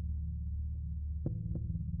first.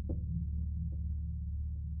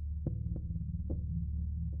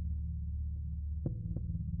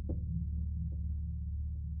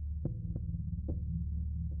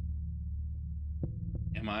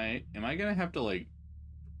 Am I gonna have to like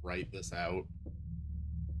write this out?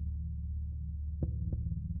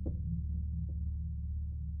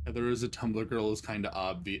 Heather is a Tumblr girl is kind of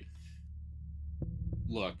obvious.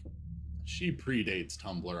 Look, she predates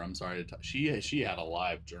Tumblr. I'm sorry to she had a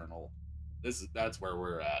live journal. That's where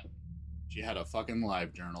we're at. She had a fucking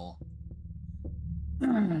live journal.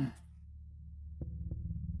 Do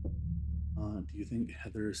you think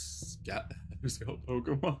Heather's got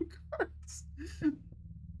Pokemon cards?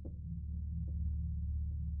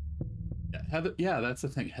 Yeah, that's the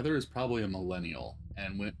thing. Heather is probably a millennial,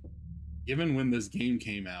 and given when this game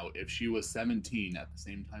came out, if she was 17 at the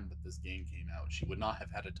same time that this game came out, she would not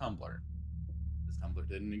have had a Tumblr. This Tumblr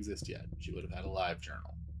didn't exist yet. She would have had a live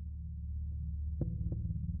journal.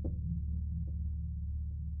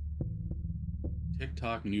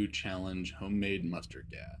 TikTok new challenge: homemade mustard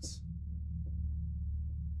gas.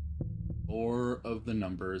 4 of the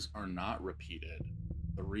numbers are not repeated.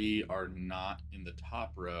 3 are not in the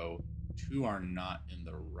top row. 2 are not in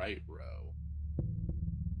the right row.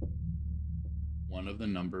 1 of the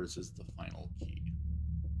numbers is the final key.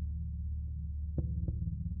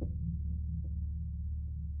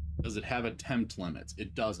 Does it have attempt limits?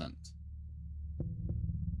 It doesn't.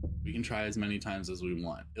 We can try as many times as we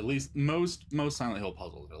want. At least most Silent Hill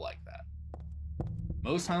puzzles are like that.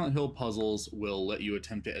 Most Silent Hill puzzles will let you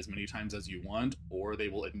attempt it as many times as you want, or they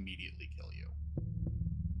will immediately kill you.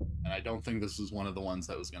 And I don't think this was one of the ones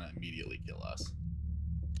that was going to immediately kill us.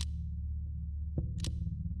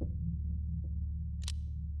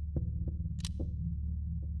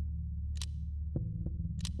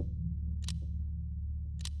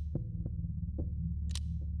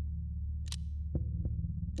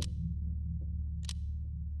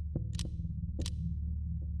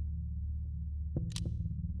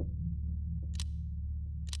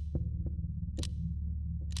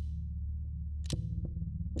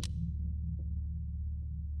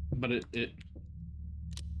 But it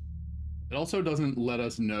also doesn't let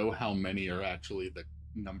us know how many are actually the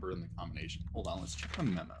number in the combination. Hold on, let's check the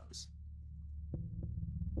memos.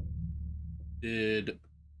 Did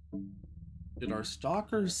our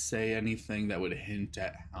stalkers say anything that would hint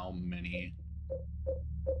at how many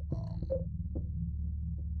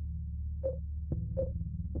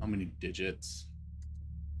digits?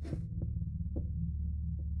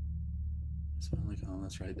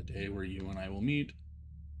 That's right, the day where you and I will meet.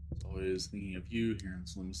 I was always thinking of you here in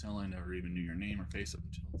Slim Cell. I never even knew your name or face up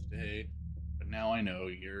until today. But now I know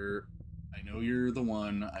you're the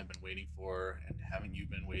one I've been waiting for, and haven't you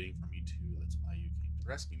been waiting for me too? That's why you came to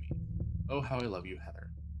rescue me. Oh, how I love you,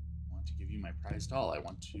 Heather. I want to give you my prized doll. I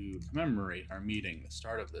want to commemorate our meeting, the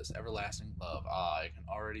start of this everlasting love. Ah, I can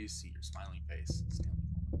already see your smiling face.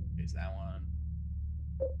 Face that one.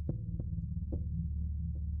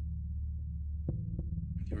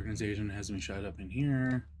 The organization has me shut up in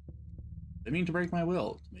here. They mean to break my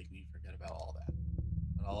will, to make me forget about all that.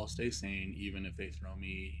 But I'll stay sane even if they throw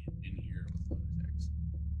me in here with lunatics.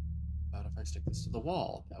 But if I stick this to the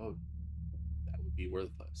wall, that would be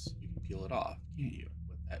worthless. You can peel it off, can't you?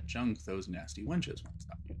 With that junk, those nasty wenches won't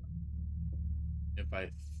stop you.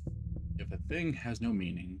 If a thing has no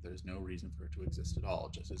meaning, there's no reason for it to exist at all,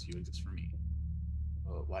 just as you exist for me.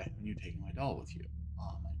 But why haven't you taken my doll with you?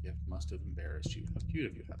 Ah, my gift must have embarrassed you. How cute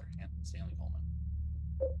of you, Heather. Stanley Coleman.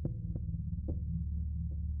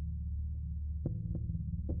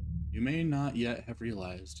 You may not yet have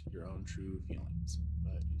realized your own true feelings,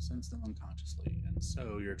 but you sense them unconsciously, and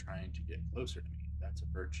so you're trying to get closer to me. That's a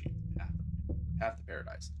virtue, the path to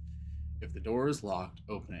paradise. If the door is locked,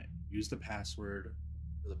 open it. Use the password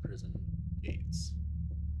for the prison gates.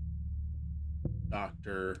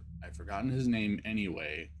 Doctor, I've forgotten his name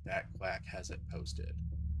anyway. That quack has it posted.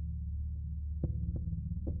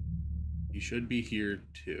 He should be here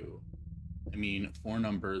too. I mean, 4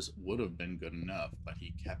 numbers would have been good enough, but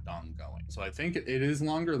he kept on going. So I think it is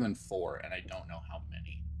longer than 4, and I don't know how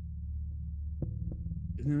many.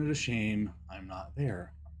 Isn't it a shame I'm not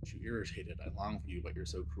there? Aren't you irritated? I long for you, but you're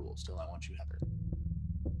so cruel. Still, I want you, Heather.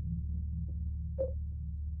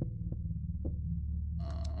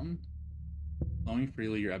 Flowing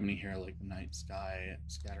freely, your ebony hair like the night sky,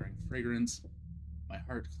 scattering fragrance. My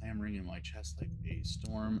heart clamoring in my chest like a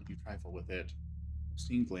storm. You trifle with it.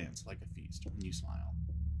 Pristine glance like a feast when you smile.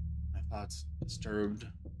 thoughts disturbed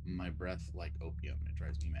my breath like opium. It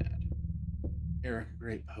drives me mad. Eric, a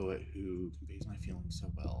great poet who conveys my feelings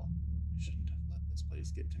so well. I shouldn't have let this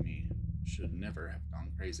place get to me. Should never have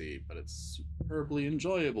gone crazy, but it's superbly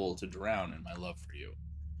enjoyable to drown in my love for you.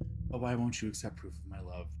 But why won't you accept proof of my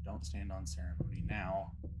love? Don't stand on ceremony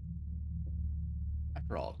now.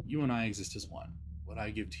 After all, you and I exist as one. What I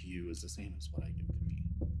give to you is the same as what I give to me.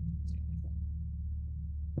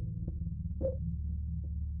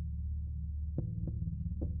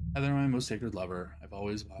 Heather, my most sacred lover, I've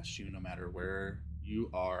always watched you no matter where you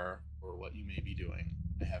are or what you may be doing.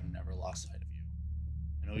 I have never lost sight of you.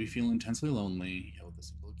 I know you feel intensely lonely, yet with a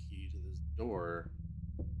single key to this door,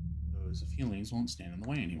 those feelings won't stand in the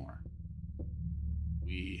way anymore.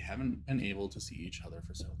 We haven't been able to see each other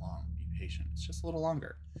for so long. Be patient. It's just a little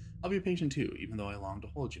longer. I'll be patient too, even though I long to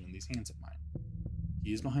hold you in these hands of mine.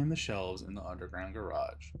 Keys behind the shelves in the underground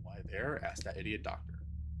garage. Why there? Ask that idiot doctor.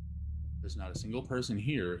 There's not a single person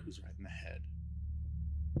here who's right in the head.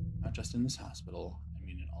 Not just in this hospital, I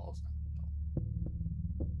mean in all of Silent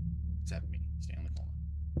Hill. Except me, Stanley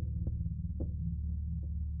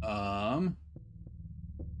Coleman.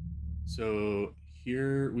 So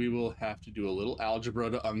here we will have to do a little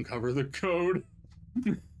algebra to uncover the code.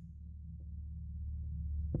 The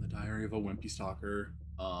Diary of a Wimpy Stalker.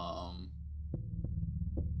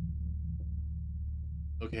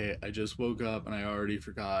 Okay, I just woke up and I already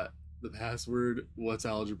forgot the password. What's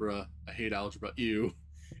algebra? I hate algebra. Ew.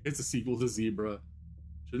 It's a sequel to Zebra.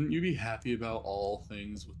 Shouldn't you be happy about all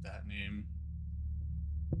things with that name?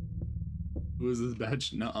 Who is this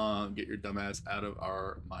bitch? Nuh-uh. Get your dumbass out of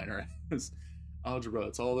our minor ass. Algebra,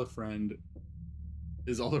 it's all the friend.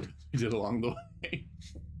 Is all the we did along the way.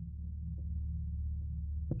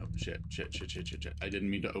 Oh, shit. I didn't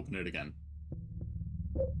mean to open it again.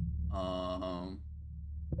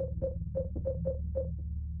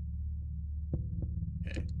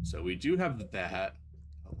 Okay, so we do have that.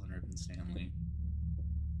 Leonard and Stanley.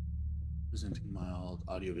 Presenting mild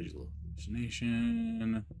audiovisual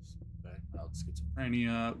hallucination. Mild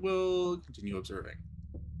schizophrenia. We'll continue observing.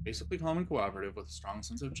 Basically calm and cooperative with a strong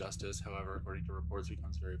sense of justice, however, according to reports,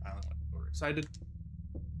 becomes very violent when overexcited.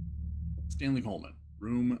 Stanley Coleman,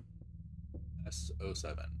 room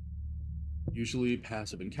S07. Usually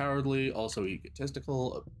passive and cowardly, also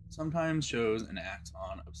egotistical, sometimes shows and acts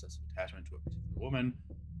on obsessive attachment to a particular woman.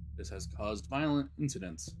 This has caused violent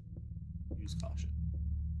incidents. Use caution.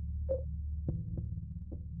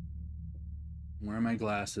 I'm wearing my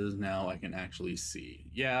glasses now, I can actually see.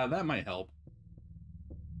 Yeah, that might help.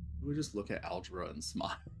 We just look at algebra and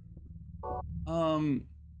smile.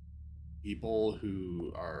 People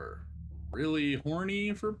who are really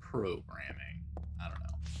horny for programming. I don't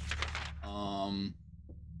know.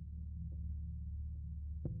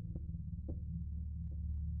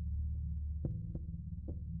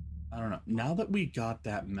 I don't know. Now that we got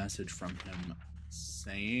that message from him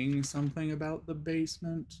saying something about the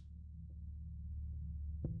basement,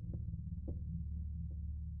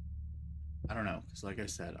 I don't know, because like I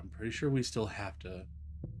said, I'm pretty sure we still have to...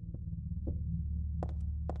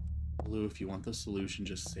 Blue, if you want the solution,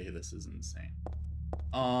 just say this is insane.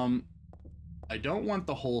 I don't want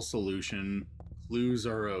the whole solution. Clues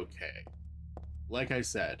are okay. Like I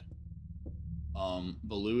said,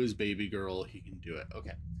 Baloo is baby girl, he can do it.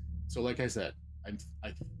 Okay, so like I said,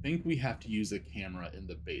 I think we have to use a camera in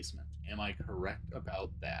the basement. Am I correct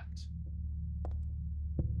about that?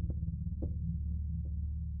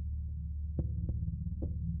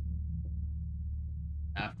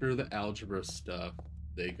 After the algebra stuff,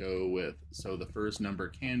 they go with, so the first number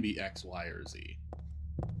can be X, Y, or Z.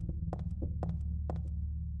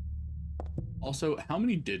 Also, how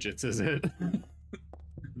many digits is it?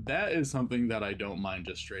 That is something that I don't mind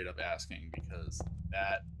just straight up asking, because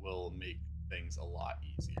that will make things a lot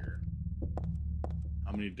easier.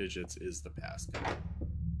 How many digits is the passcode?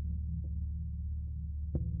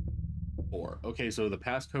 4. Okay, so the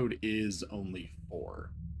passcode is only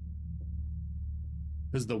 4.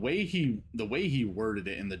 Because the way he worded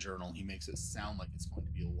it in the journal, he makes it sound like it's going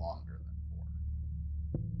to be longer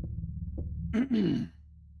than 4.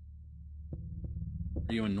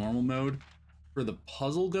 Are you in normal mode? For the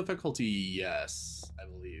puzzle difficulty, yes, I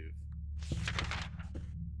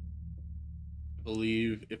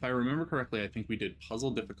believe, if I remember correctly, I think we did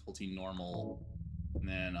puzzle difficulty normal, and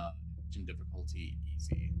then action difficulty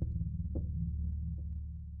easy.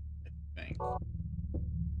 I think.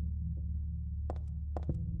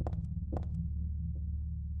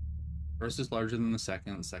 The first is larger than the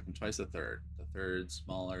second twice the third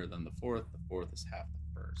smaller than the fourth is half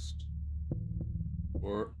the first.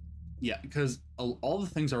 Yeah, because all the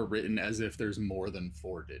things are written as if there's more than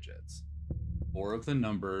 4 digits. 4 of the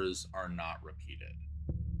numbers are not repeated.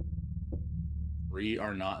 3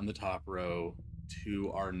 are not in the top row.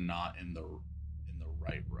 2 are not in the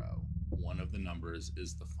right row. One of the numbers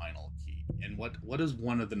is the final key. And what does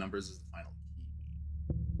one of the numbers is the final key mean?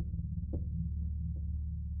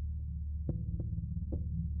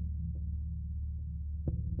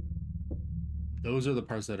 Those are the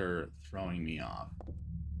parts that are throwing me off.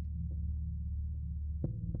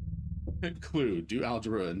 Clue, do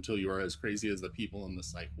algebra until you are as crazy as the people in the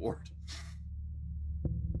psych ward.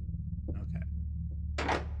 Okay.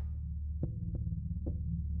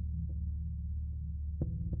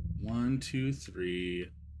 1, 2,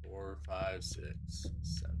 3, 4, 5, 6,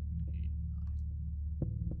 7, 8,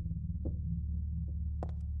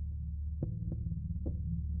 9.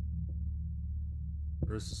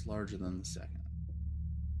 First is larger than the second.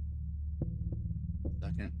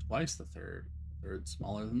 Second, twice the third. Third,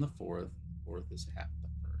 smaller than the fourth. Fourth is half the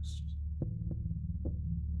first.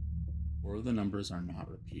 4 of the numbers are not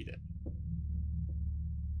repeated.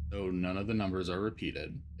 So none of the numbers are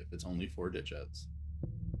repeated if it's only 4 digits.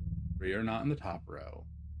 3 are not in the top row.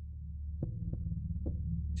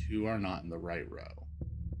 2 are not in the right row.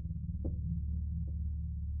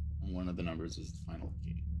 And one of the numbers is the final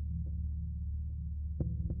key.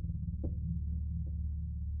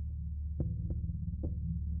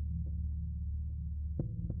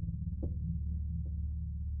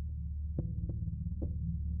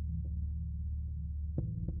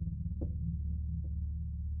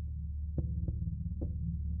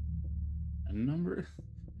 A number.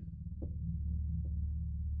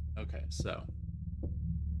 Okay, so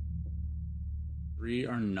 3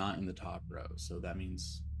 are not in the top row, so that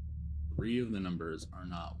means 3 of the numbers are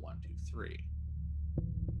not 1, 2, 3.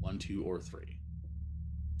 1, 2, or 3.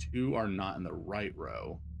 2 are not in the right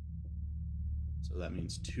row, so that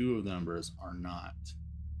means 2 of the numbers are not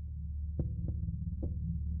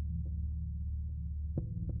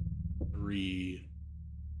 3,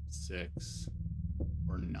 6,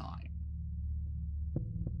 or 9.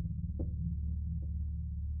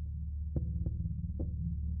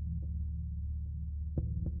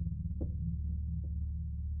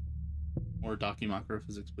 More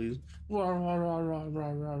macrophysics, please. Rah, rah, rah, rah, rah,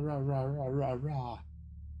 rah, rah, rah, rah, rah, rah.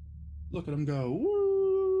 Look at him go. Woo!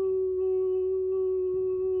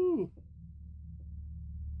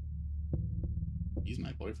 He's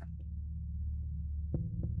my boyfriend.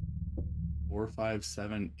 4, 5,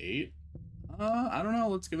 7, 8. I don't know.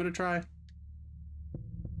 Let's give it a try.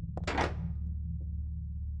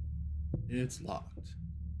 It's locked.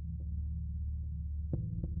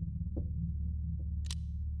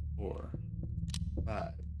 4,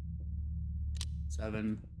 5,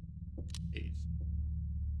 7, 8.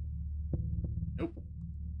 Nope.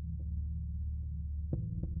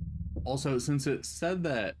 Also, since it said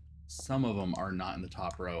that some of them are not in the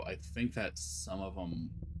top row, I think that some of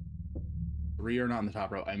them, 3 are not in the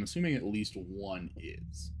top row. I'm assuming at least 1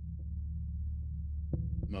 is.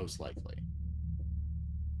 Most likely.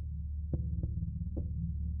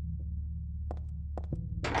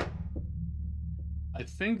 I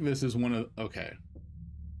think this is one of, okay.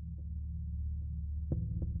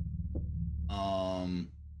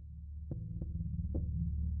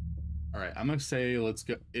 All right, I'm gonna say let's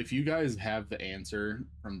go. If you guys have the answer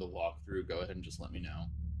from the walkthrough, go ahead and just let me know.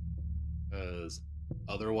 Because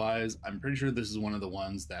otherwise, I'm pretty sure this is one of the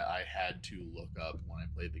ones that I had to look up when I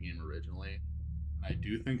played the game originally. And I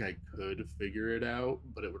do think I could figure it out,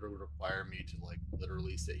 but it would require me to like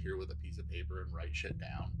literally sit here with a piece of paper and write shit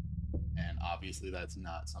down. And obviously that's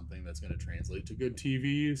not something that's going to translate to good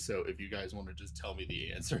TV. So if you guys want to just tell me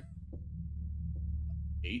the answer.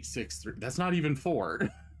 863. That's not even 4.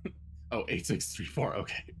 Oh, 8634.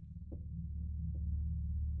 Okay.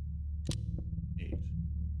 8,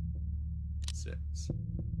 6,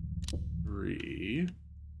 3,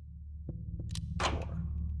 4.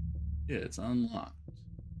 It's unlocked.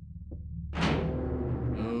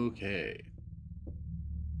 Okay.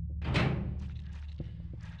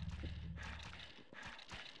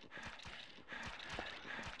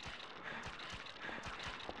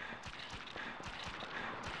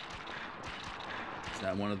 Is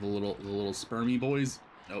that one of the little spermy boys?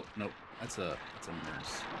 Nope, nope. That's a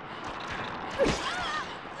nurse.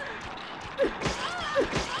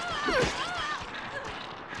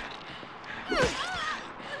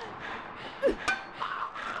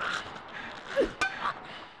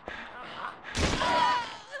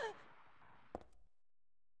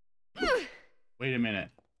 Wait a minute.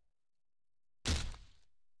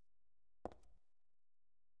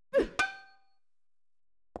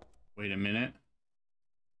 Wait a minute.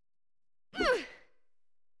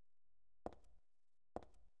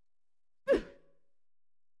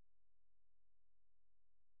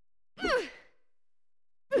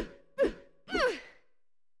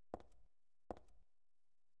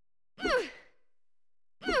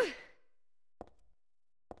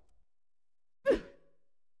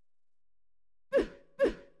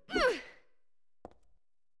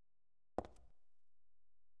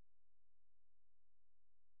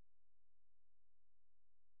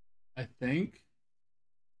 I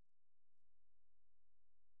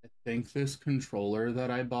think this controller that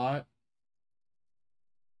I bought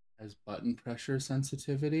has button pressure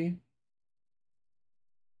sensitivity.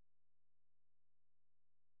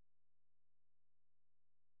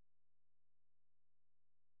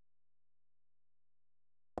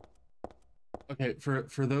 Okay,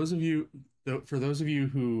 for those of you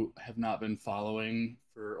who have not been following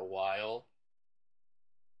for a while,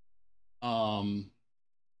 um,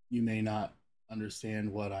 you may not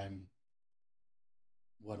understand what I'm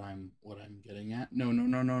getting at. No, no,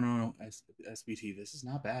 no, no, no, no. SBT, this is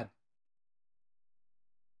not bad.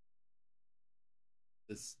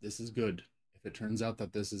 This is good. If it turns out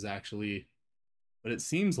that this is actually, but it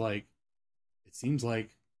seems like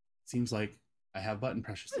I have button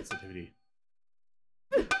pressure sensitivity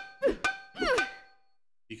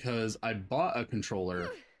because I bought a controller.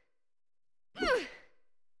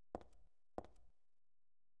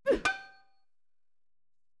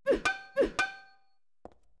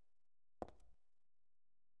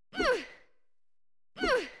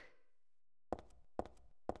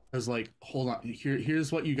 Because like, hold on,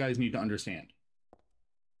 here's what you guys need to understand.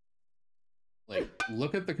 Like,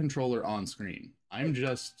 look at the controller on screen. I'm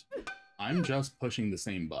just pushing the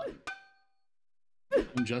same button.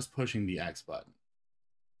 I'm just pushing the X button.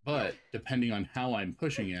 But depending on how I'm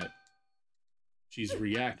pushing it, she's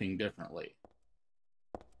reacting differently.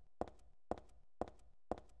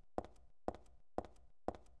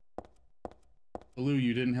 Blue,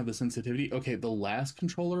 you didn't have the sensitivity? Okay, the last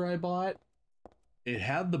controller I bought, it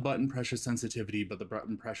had the button pressure sensitivity, but the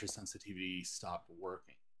button pressure sensitivity stopped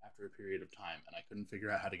working after a period of time, and I couldn't figure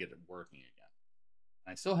out how to get it working again.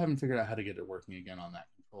 And I still haven't figured out how to get it working again on that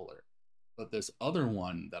controller. But this other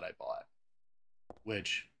one that I bought,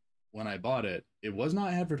 which when I bought it, it was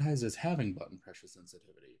not advertised as having button pressure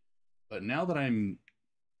sensitivity. But now that I'm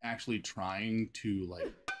actually trying to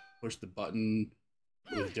like push the button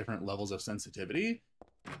with different levels of sensitivity,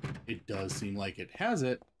 it does seem like it has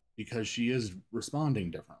it because she is responding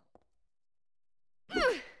differently.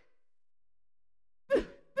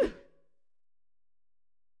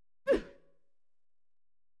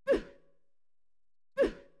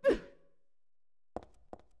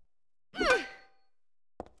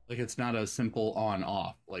 Like, it's not a simple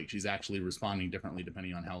on-off. Like, she's actually responding differently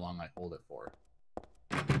depending on how long I hold it for.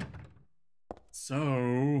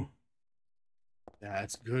 So,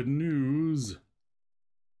 that's good news.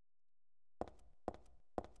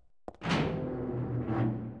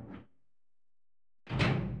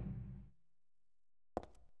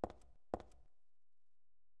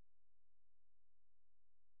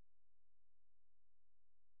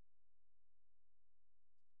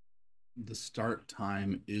 The start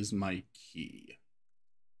time is my key.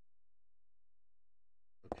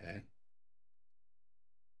 Okay.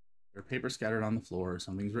 There are papers scattered on the floor.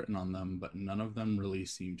 Something's written on them, but none of them really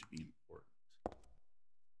seem to be important.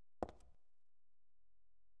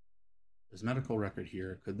 There's a medical record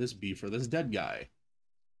here. Could this be for this dead guy?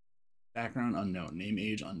 Background unknown. Name,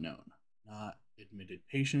 age unknown. Not admitted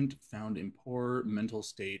patient. Found in poor mental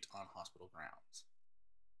state on hospital grounds.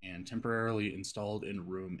 And temporarily installed in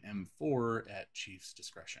room M4 at chief's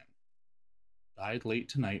discretion. Died late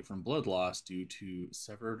tonight from blood loss due to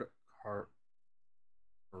severed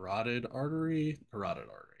carotid artery.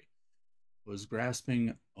 Was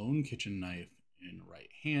grasping own kitchen knife in right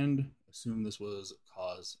hand. Assumed this was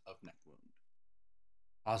cause of neck wound.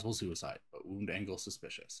 Possible suicide, but wound angle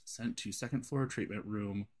suspicious. Sent to second floor treatment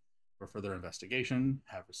room for further investigation.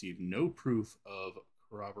 Have received no proof of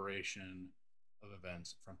corroboration of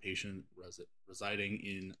events from patient residing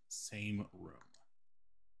in same room.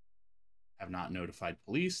 Have not notified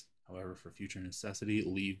police. However, for future necessity,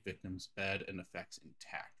 leave victim's bed and effects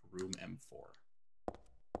intact. Room M4.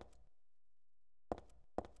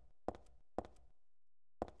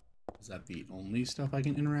 Is that the only stuff I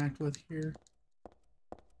can interact with here?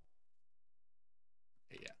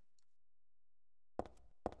 Okay, yeah.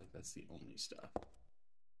 Like, that's the only stuff.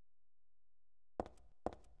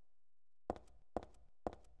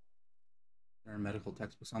 There are medical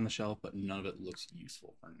textbooks on the shelf, but none of it looks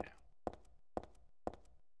useful for now.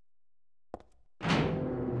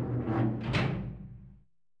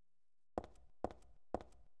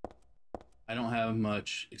 I don't have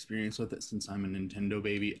much experience with it since I'm a Nintendo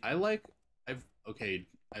baby. I've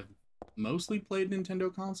mostly played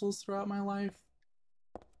Nintendo consoles throughout my life,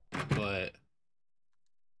 but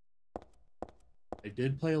I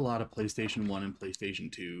did play a lot of PlayStation 1 and PlayStation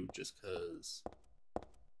 2 just because,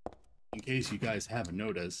 in case you guys haven't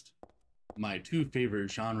noticed, my two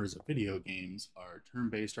favorite genres of video games are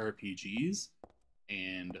turn-based RPGs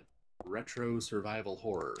and retro survival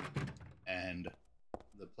horror. And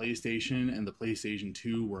the PlayStation and the PlayStation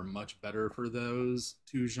 2 were much better for those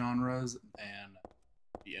two genres than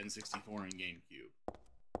the N64 and GameCube.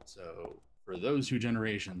 So for those two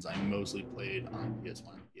generations, I mostly played on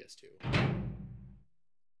PS1 and PS2.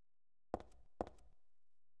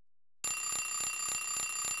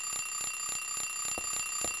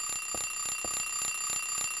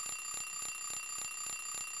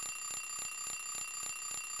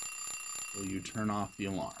 Will you turn off the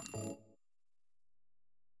alarm?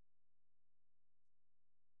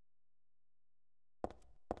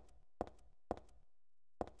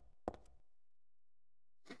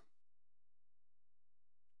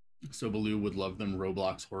 So Baloo would love them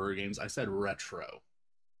Roblox horror games. I said retro.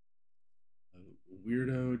 A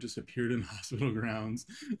weirdo just appeared in hospital grounds.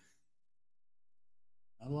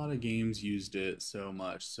 A lot of games used it so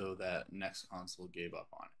much so that next console gave up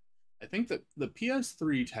on it. I think that the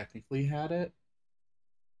PS3 technically had it,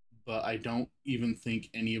 but I don't even think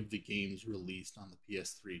any of the games released on the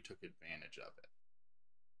PS3 took advantage of it.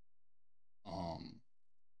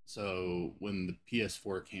 So when the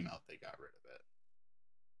PS4 came out, they got rid of it.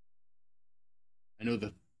 I know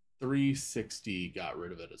the 360 got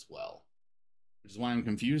rid of it as well, which is why I'm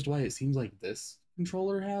confused why it seems like this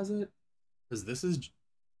controller has it, because this is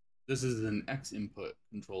an X input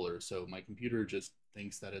controller, so my computer just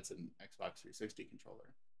thinks that it's an Xbox 360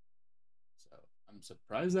 controller. So I'm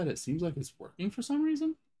surprised that it seems like it's working for some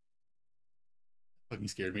reason. Fucking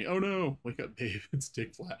scared me. Oh no! Wake up, babe. It's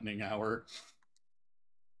dick flattening hour.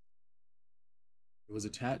 There was a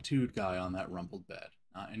tattooed guy on that rumpled bed.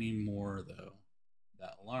 Not anymore, though.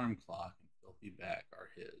 That alarm clock and filthy bag are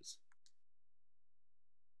his.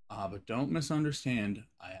 But don't misunderstand.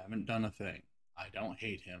 I haven't done a thing. I don't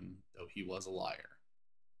hate him, though he was a liar.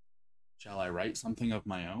 Shall I write something of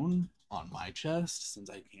my own on my chest, since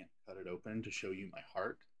I can't cut it open to show you my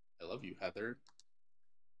heart? I love you, Heather.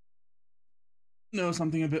 No,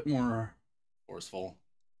 something a bit more forceful.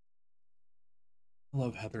 I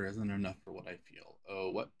love Heather isn't enough for what I feel.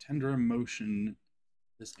 Oh, what tender emotion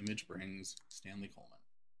this image brings. Stanley Coleman.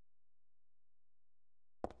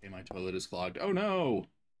 Okay, my toilet is clogged. Oh no!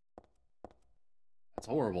 That's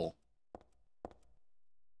horrible.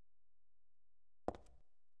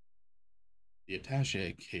 The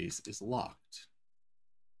attaché case is locked.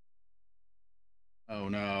 Oh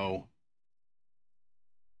no.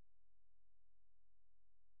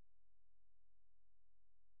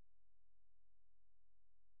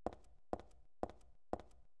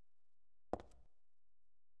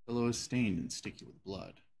 The pillow is stained and sticky with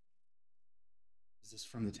blood. Is this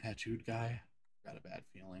from the tattooed guy? Got a bad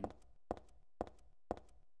feeling.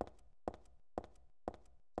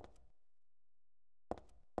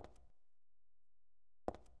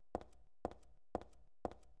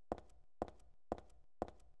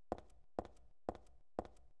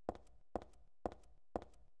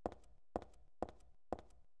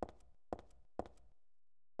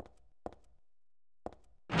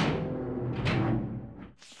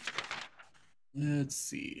 Let's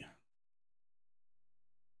see.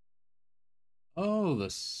 Oh, the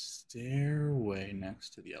stairway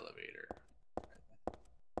next to the elevator.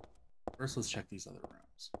 First, let's check these other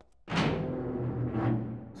rooms.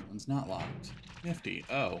 This one's not locked. Nifty.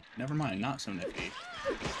 Oh, never mind. Not so nifty.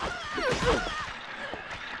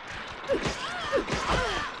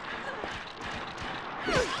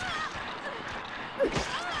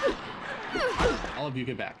 All of you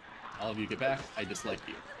get back. All of you get back. I dislike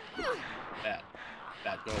you. Bad.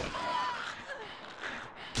 Bad. Go away.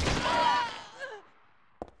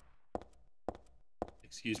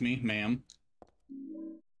 Excuse me, ma'am.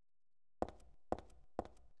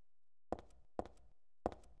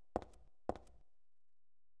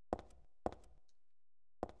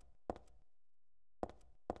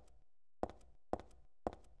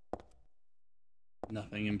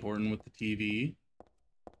 Nothing important with the TV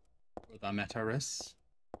or the mattress.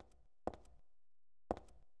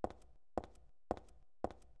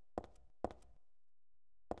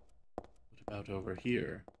 What about over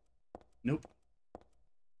here? Nope.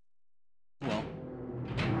 Well,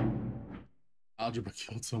 algebra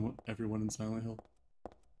killed everyone in Silent Hill.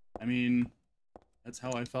 I mean, that's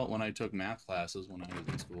how I felt when I took math classes when I was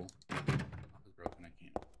in school. Lock is broken, I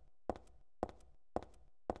can't.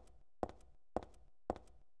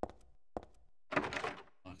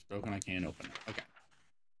 Lock's broken, I can't open it. Okay.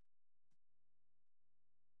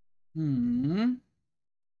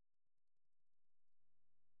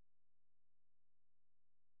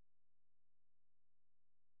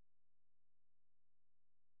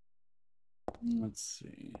 Let's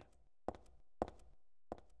see.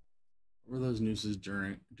 What were those nooses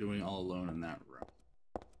doing all alone in that room?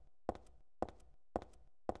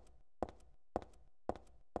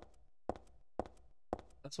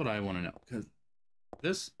 That's what I want to know,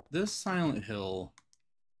 because this Silent Hill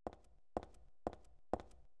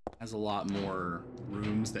has a lot more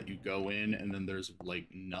rooms that you go in, and then there's like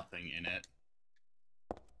nothing in it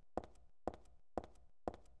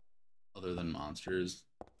other than monsters.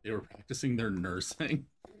 They were practicing their nursing.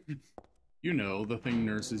 You know, the thing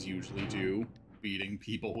nurses usually do, beating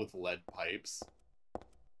people with lead pipes.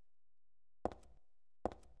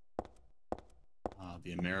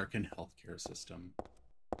 The American healthcare system.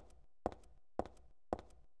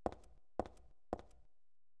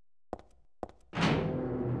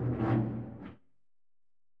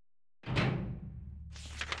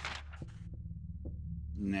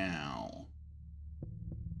 Now,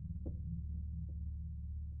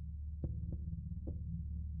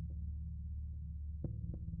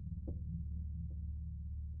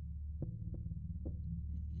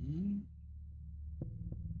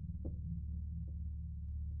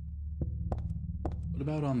 what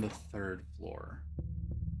about on the 3rd floor?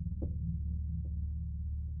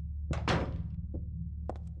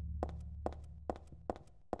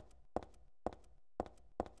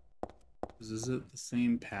 Is it the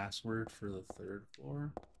same password for the 3rd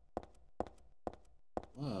floor?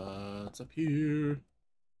 What's up here?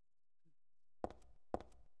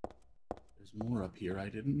 There's more up here I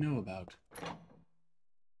didn't know about.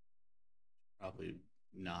 Probably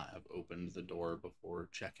not have opened the door before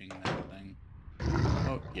checking that thing.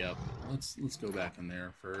 Oh, yep. Let's go back in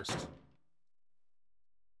there first.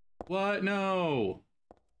 What? No!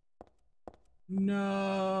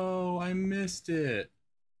 No, I missed it.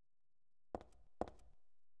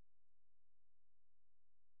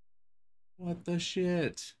 What the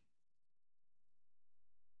shit?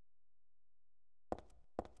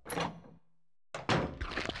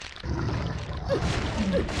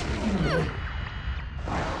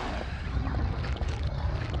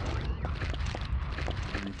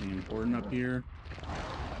 Anything important up here?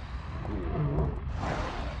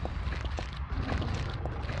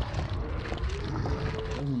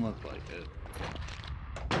 Doesn't look like it.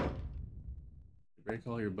 You break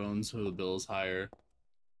all your bones so the bill is higher.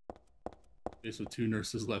 Faced with 2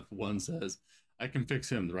 nurses left, one says, I can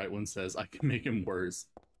fix him. The right one says, I can make him worse.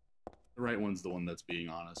 The right one's the one that's being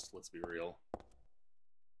honest, let's be real.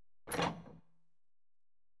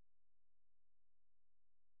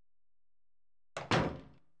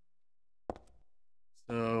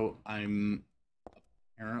 So I'm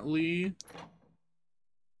apparently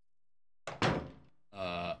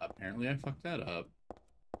I fucked that up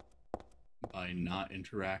by not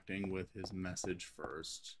interacting with his message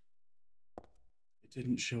first. It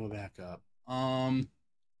didn't show a backup. And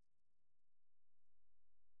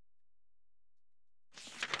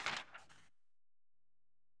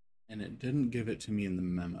it didn't give it to me in the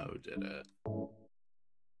memo, did it?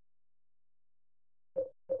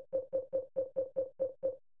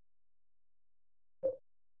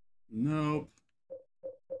 Nope.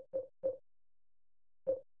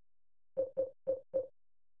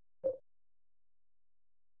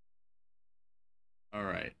 All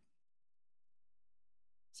right.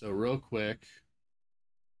 So real quick,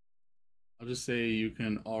 I'll just say you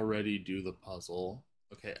can already do the puzzle.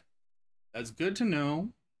 Okay. That's good to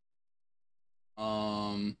know.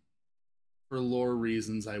 For lore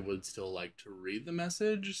reasons, I would still like to read the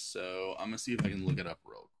message, so I'm gonna see if I can look it up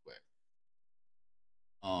real quick.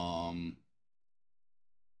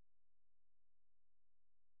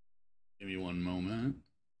 Give me one moment.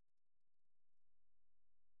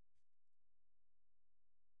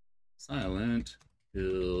 Silent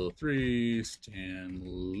Hill 3,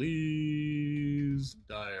 Stanley's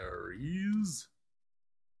Diaries.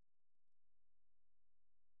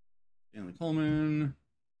 Stanley Coleman.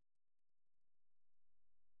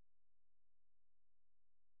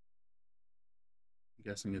 I'm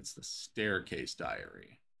guessing it's the Staircase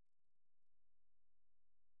Diary.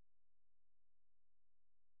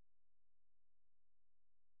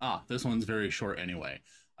 Ah, this one's very short anyway.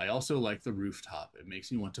 I also like the rooftop. It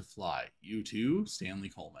makes me want to fly. You too, Stanley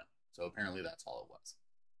Coleman. So apparently that's all it was.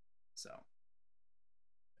 So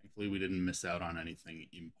thankfully we didn't miss out on anything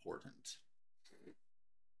important.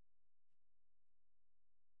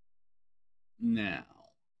 Now,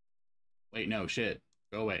 wait, no, shit.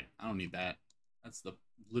 Go away. I don't need that. That's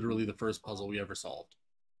literally the first puzzle we ever solved.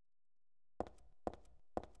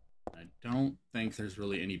 I don't think there's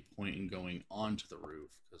really any point in going onto the roof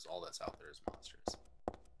because all that's out there is monsters.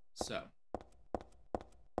 So.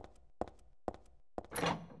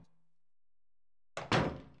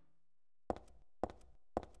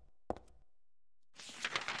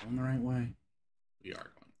 Going the right way? We are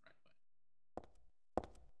going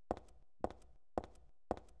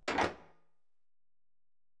the right way.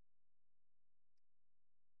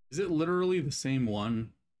 Is it literally the same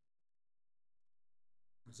one?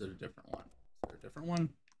 Or is it a different one? Is there a different one?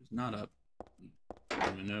 It's not up.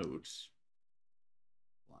 Notes.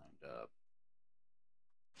 Lined up.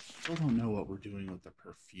 Still don't know what we're doing with the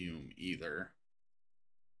perfume either.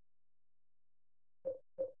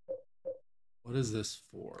 What is this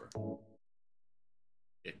for?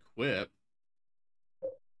 Equip.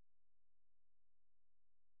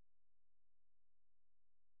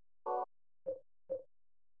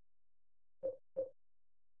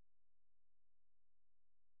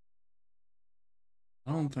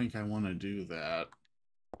 I don't think I want to do that.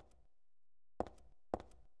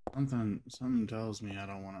 Something tells me I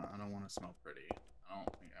don't want to smell pretty. I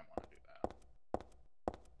don't think I want to do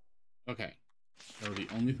that. Okay. So the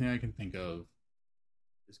only thing I can think of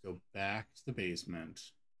is go back to the basement.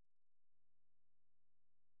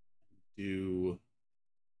 Do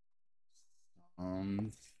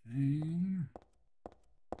something.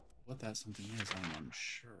 What that something is, I'm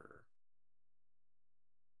unsure.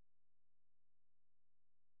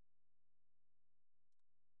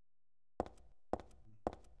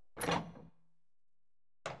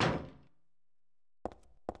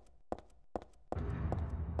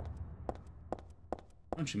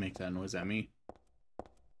 Don't you make that noise at me?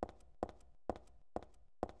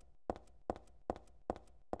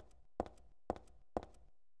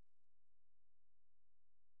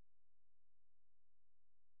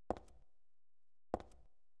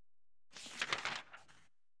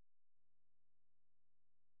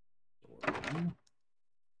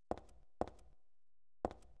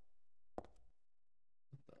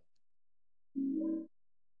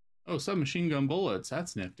 Oh, submachine gun bullets.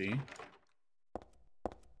 That's nifty.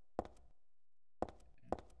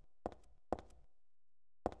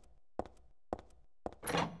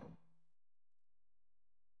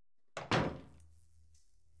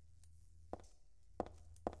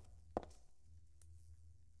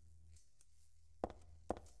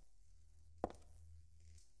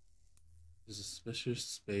 There's a suspicious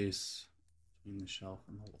space between the shelf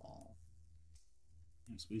and the wall.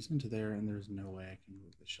 I squeeze into there, and there's no way I can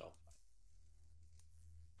move the shelf.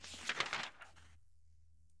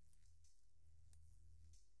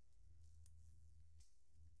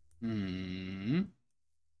 Hmm.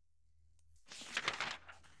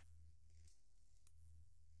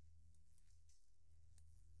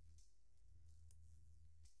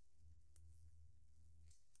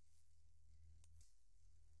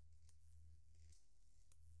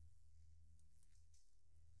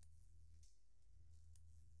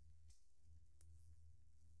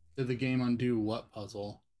 Did the game undo what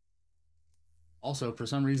puzzle? Also, for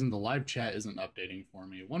some reason, the live chat isn't updating for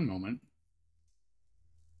me. One moment.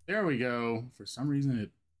 There we go. For some reason,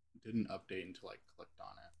 it didn't update until I clicked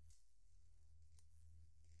on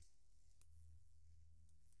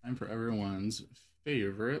it. Time for everyone's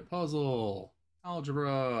favorite puzzle.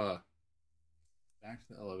 Algebra. Back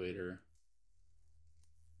to the elevator.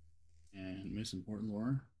 And most important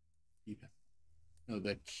lore. Keypad. No,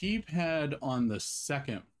 the keypad on the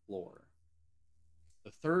second floor.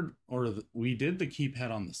 The third, we did the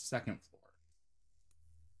keypad on the second floor.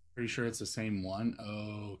 Pretty sure it's the same one.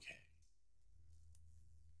 Okay.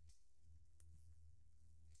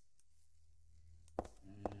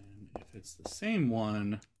 And if it's the same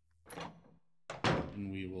one,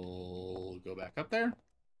 then we will go back up there.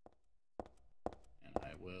 And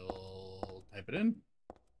I will type it in.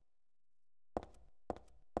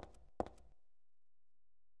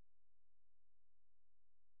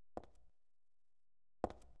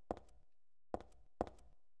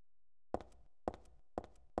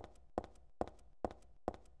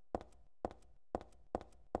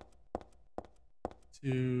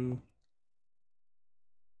 Two,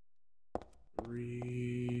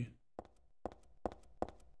 three.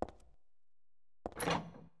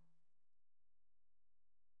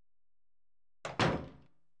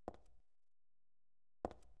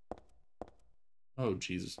 Oh,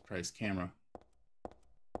 Jesus Christ, camera.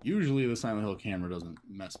 Usually the Silent Hill camera doesn't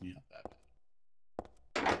mess me up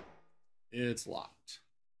that bad. It's locked.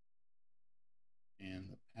 And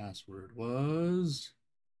the password was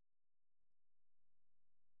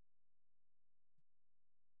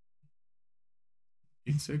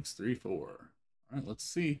 8634. All right, let's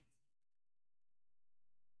see.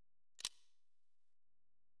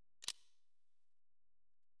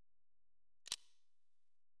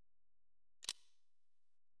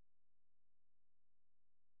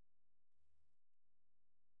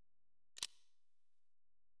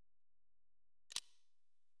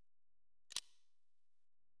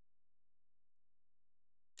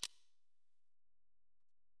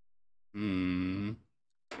 Hmm.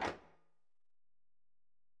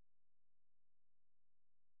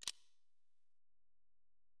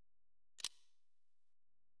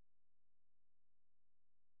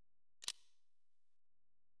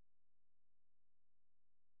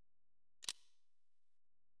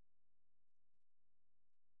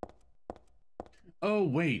 Oh,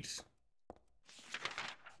 wait.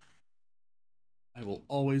 I will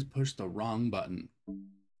always push the wrong button.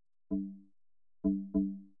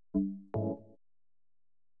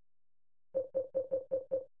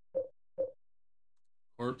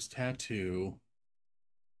 Corpse tattoo.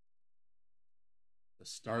 The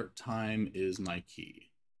start time is my key.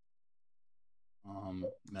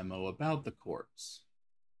 Memo about the corpse.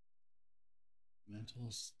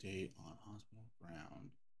 Mental state on hospital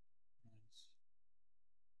ground.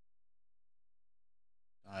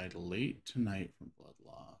 Died late tonight from blood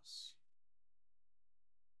loss.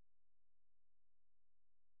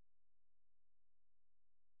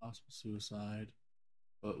 Possible suicide,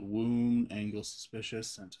 but wound angle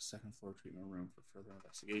suspicious. Sent to second floor treatment room for further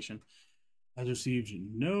investigation. Has received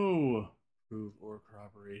no proof or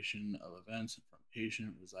corroboration of events from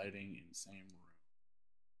patient residing in same room.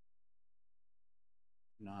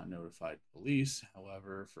 Not notified police,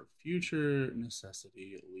 however, for future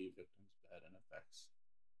necessity, leave victim's bed and effects.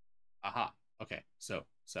 Aha. Okay. So.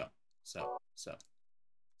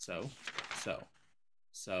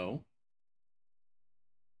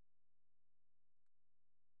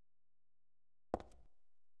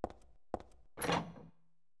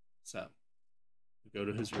 We go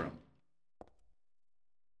to his room.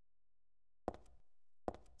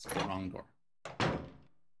 It's the wrong door.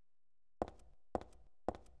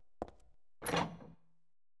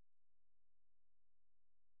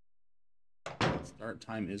 Start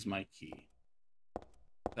time is my key.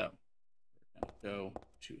 So we're gonna go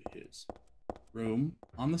to his room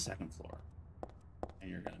on the second floor, and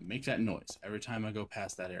you're gonna make that noise every time I go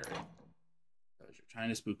past that area, because you're trying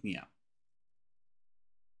to spook me out.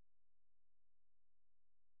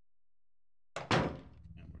 And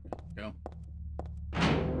we're gonna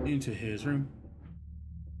go into his room.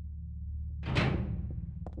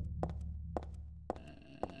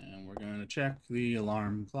 And we're gonna check the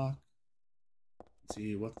alarm clock.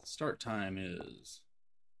 See what the start time is.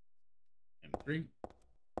 M3.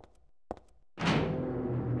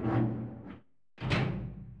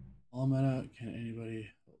 All meta, can anybody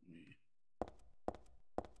help me?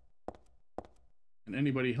 Can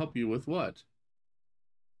anybody help you with what?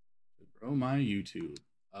 To grow my YouTube.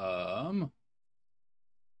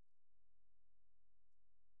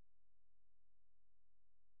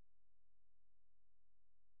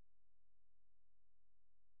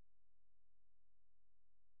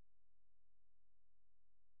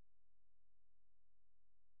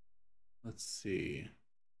 Let's see.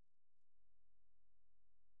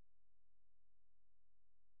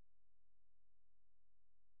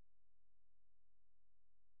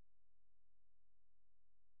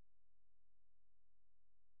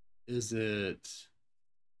 Is it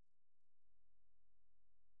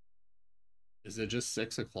just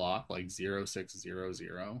 6 o'clock, like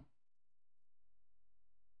 0600?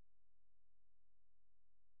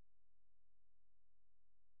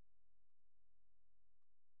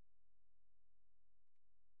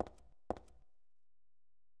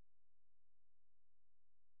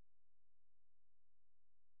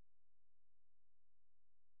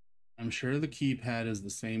 I'm sure the keypad is the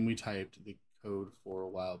same we typed the code for a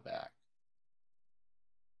while back.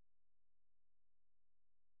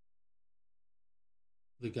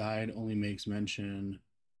 The guide only makes mention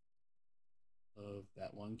of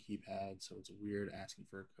that one keypad, so it's weird asking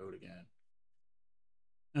for a code again.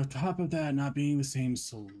 On top of that not being the same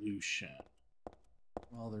solution,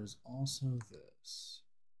 well, there's also this.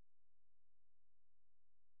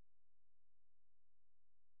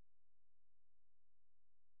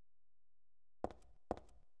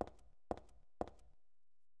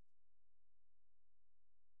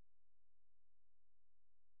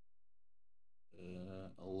 Uh,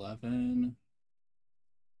 11.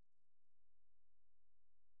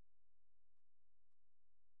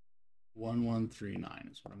 One 139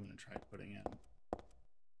 is what I'm going to try putting in.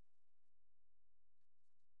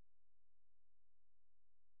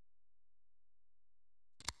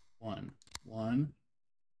 One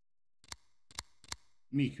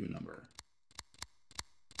Miku number.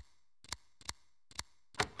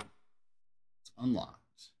 It's unlocked.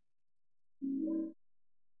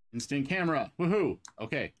 Instant camera. Woohoo!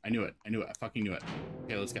 Okay, I knew it. I fucking knew it.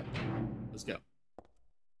 Okay, let's go. Let's go.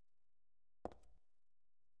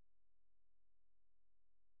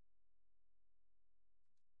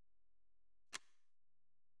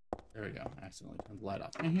 There we go. I accidentally turned the light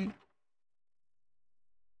off.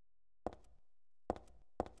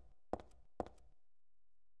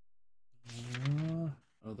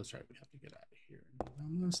 Oh, that's right. We have to get out of here and go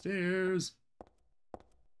down the stairs.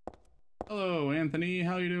 Hello, Anthony.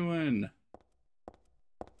 How you doing?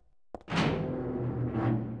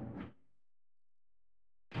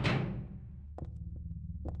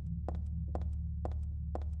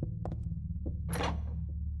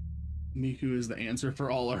 Miku is the answer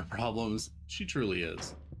for all our problems. She truly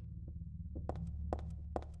is.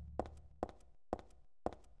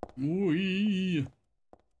 Wee.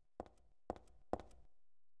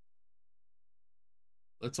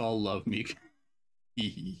 Let's all love Miku. Hee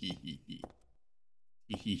hee hee hee hee.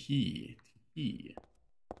 Hee hee hee hee.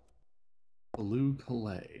 Blue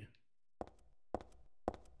Calais.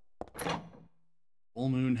 Full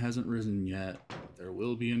moon hasn't risen yet. But there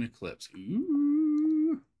will be an eclipse.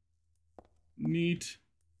 Ooh. Neat.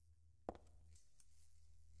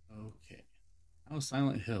 Okay. How's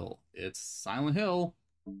Silent Hill? It's Silent Hill.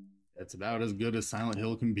 It's about as good as Silent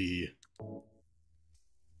Hill can be.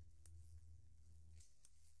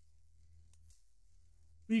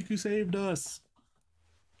 Miku saved us.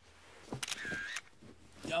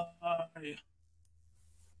 Yay.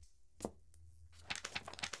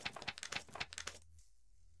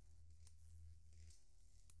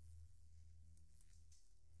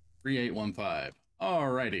 3815.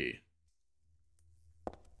 Alrighty.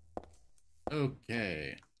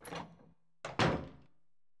 Okay.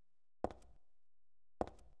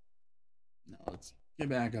 Now let's get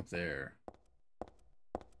back up there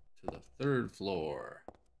to the third floor.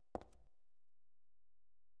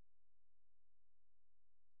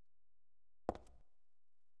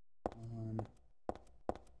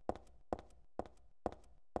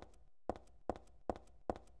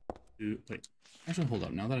 Wait, actually, hold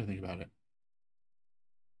up. Now that I think about it,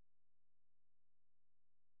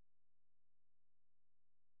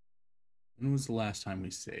 when was the last time we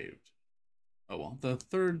saved? Oh, well, the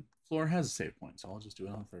third floor has a save point, so I'll just do it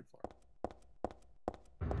on the third floor.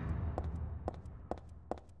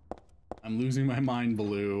 I'm losing my mind,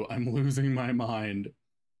 Baloo. I'm losing my mind.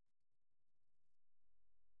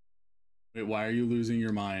 Wait, why are you losing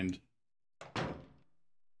your mind?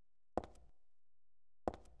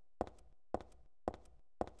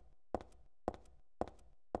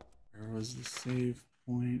 Where was the save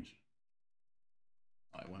point?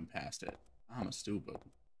 Oh, I went past it. I'm a stupid.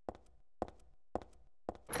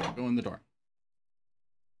 Go in the door.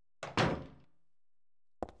 We're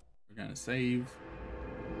gonna save.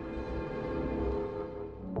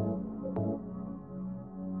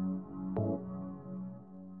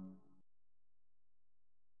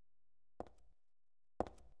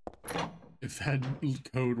 If that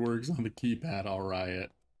code works on the keypad, I'll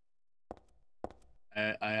riot.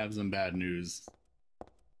 I have some bad news.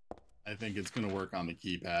 I think it's gonna work on the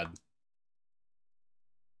keypad.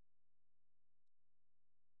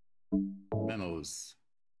 Memos.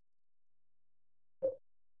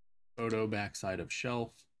 Photo backside of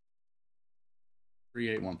shelf.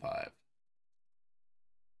 3815.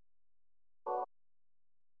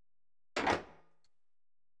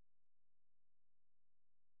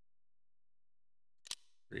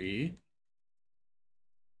 Three.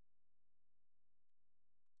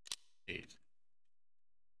 8.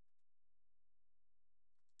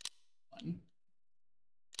 1.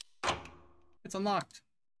 It's unlocked.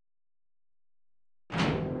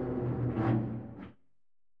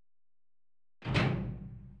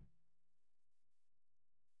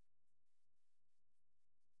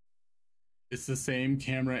 It's the same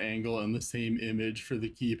camera angle and the same image for the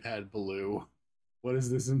keypad Blue. What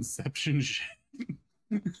is this Inception shit?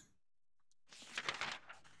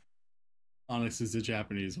 Onyx is a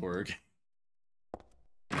Japanese horror game.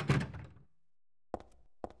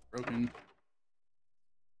 Broken.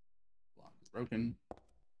 Block is broken.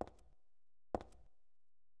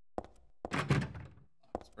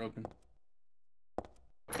 Block is broken.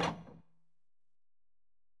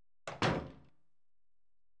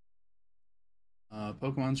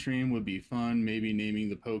 Pokemon stream would be fun. Maybe naming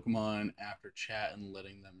the Pokemon after chat and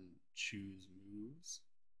letting them choose moves.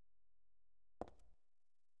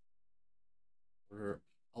 Or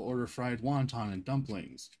I'll order fried wonton and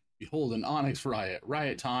dumplings. Behold an Onyx riot.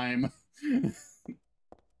 Riot time. It's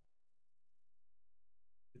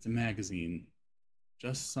a magazine.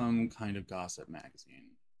 Just some kind of gossip magazine.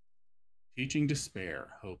 Teaching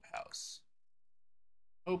Despair, Hope House.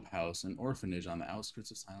 Hope House, an orphanage on the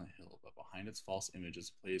outskirts of Silent Hill, but behind its false image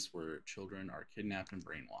is a place where children are kidnapped and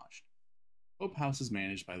brainwashed. Hope House is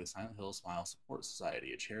managed by the Silent Hill Smile Support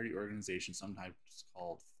Society, a charity organization sometimes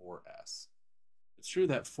called 4S. It's true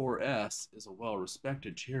that 4S is a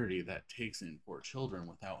well-respected charity that takes in poor children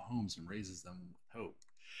without homes and raises them with hope.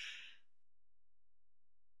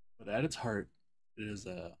 But at its heart, it is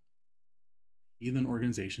a heathen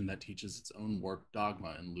organization that teaches its own warped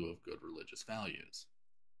dogma in lieu of good religious values.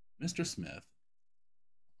 Mr. Smith,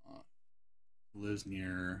 who lives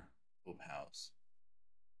near Hope House,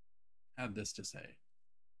 had this to say.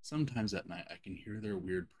 Sometimes at night I can hear their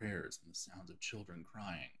weird prayers and the sounds of children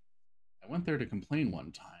crying. I went there to complain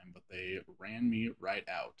one time, but they ran me right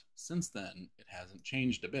out. Since then, it hasn't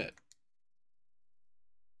changed a bit.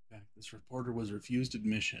 In fact, this reporter was refused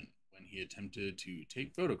admission when he attempted to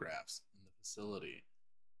take photographs in the facility.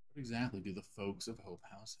 What exactly do the folks of Hope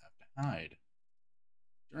House have to hide?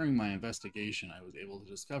 During my investigation, I was able to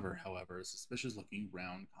discover, however, a suspicious-looking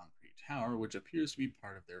round concrete tower which appears to be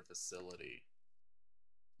part of their facility.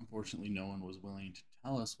 Unfortunately, no one was willing to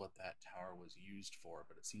tell us what that tower was used for,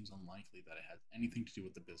 but it seems unlikely that it has anything to do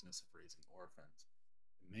with the business of raising orphans.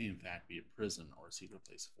 It may in fact be a prison or a secret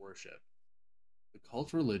place of worship. The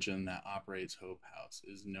cult religion that operates Hope House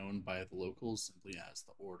is known by the locals simply as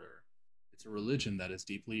the Order. It's a religion that is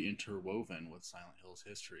deeply interwoven with Silent Hill's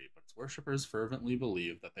history, but its worshippers fervently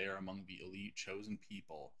believe that they are among the elite chosen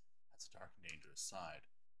people at the dark and dangerous side.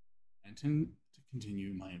 I intend to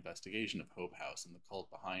continue my investigation of Hope House and the cult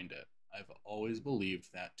behind it. I've always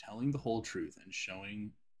believed that telling the whole truth and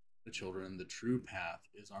showing the children the true path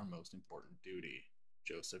is our most important duty.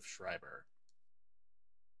 Joseph Schreiber.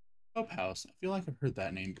 Hope House. I feel like I've heard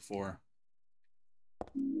that name before.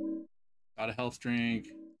 Got a health drink.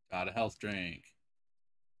 Got a health drink.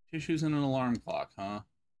 Tissues and an alarm clock, huh?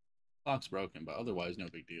 Clock's broken, but otherwise no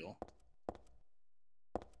big deal.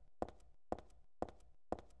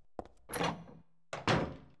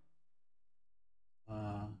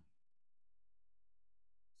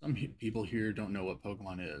 Some people here don't know what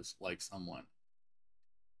Pokemon is, like someone.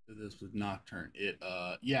 This was Nocturne.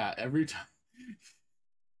 Yeah, every time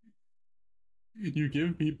you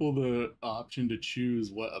give people the option to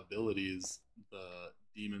choose what abilities the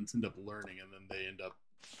demons end up learning, and then they end up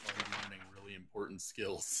learning really important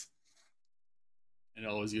skills. And it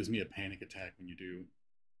always gives me a panic attack when you do.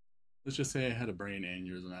 Let's just say I had a brain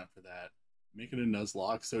aneurysm after that. Make it a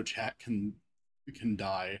Nuzlocke so chat can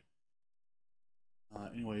die.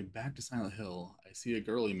 Anyway, back to Silent Hill. I see a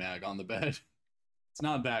girly mag on the bed. It's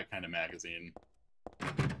not that kind of magazine.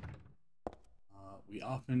 We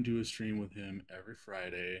often do a stream with him every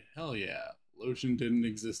Friday. Hell yeah. Lotion didn't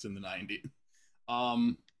exist in the 90s.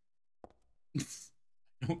 I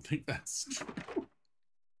don't think that's true.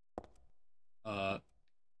 I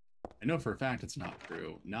know for a fact it's not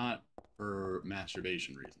true. Not for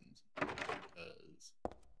masturbation reasons. Because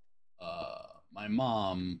my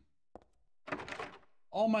mom,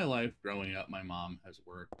 all my life growing up, my mom has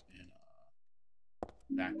worked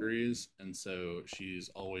in factories, and so she's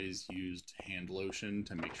always used hand lotion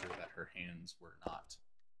to make sure that her hands were not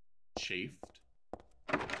chafed.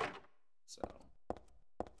 So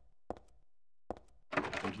I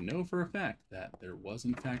happen to know for a fact that there was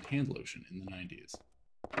in fact hand lotion in the 90s.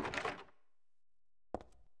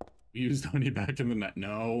 We used honey back in the night.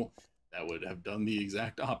 No, that would have done the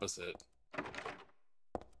exact opposite.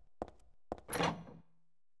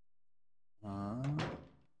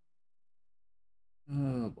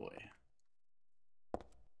 Oh boy.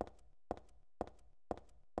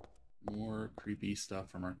 More creepy stuff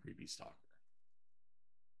from our creepy stalker.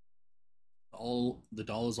 The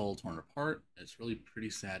doll is all torn apart. It's really pretty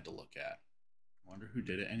sad to look at. I wonder who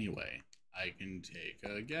did it anyway. I can take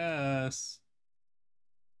a guess.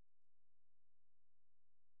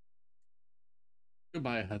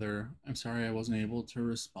 Goodbye, Heather. I'm sorry I wasn't able to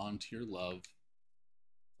respond to your love.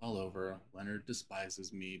 It's all over. Leonard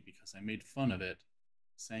despises me because I made fun of it,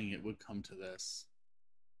 saying it would come to this.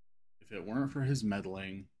 If it weren't for his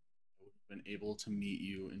meddling, I would have been able to meet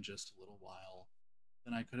you in just a little while.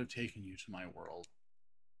 Then I could have taken you to my world.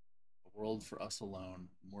 A world for us alone,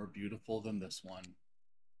 more beautiful than this one.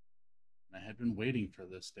 And I had been waiting for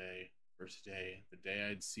this day, for today, the day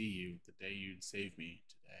I'd see you, the day you'd save me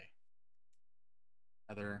today.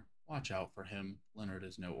 Heather, watch out for him. Leonard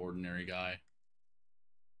is no ordinary guy.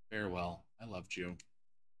 Farewell. I loved you.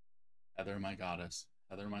 Heather, my goddess.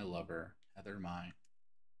 Heather, my lover. Heather, my...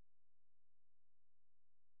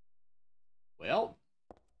 Well,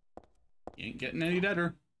 you ain't getting any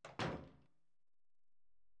deader.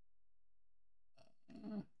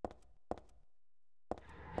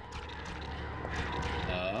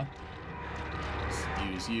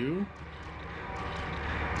 Excuse you?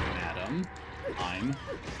 Madam, I'm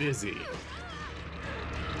busy.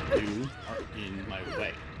 You are in my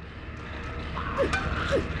way.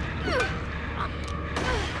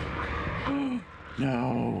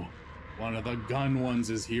 No. One of the gun ones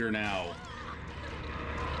is here now.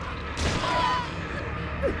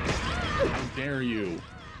 How dare you?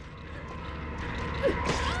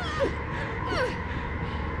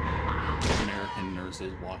 American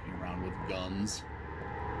nurses walking around with guns.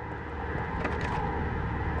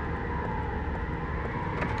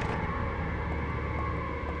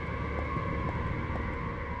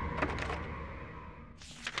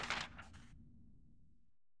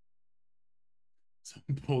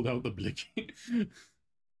 pulled out the blicky.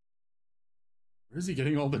 Where is he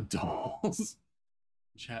getting all the dolls?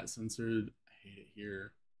 Chat censored. I hate it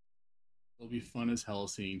here. It'll be fun as hell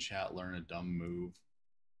seeing chat learn a dumb move.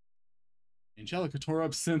 Angelica tore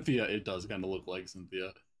up Cynthia. It does kind of look like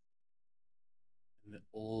Cynthia. In the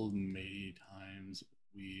old matey times,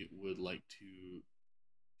 we would like to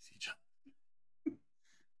see each other.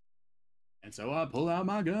 And so I pull out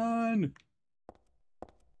my gun.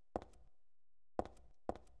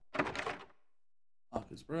 Lock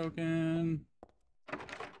is broken.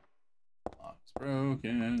 Lock is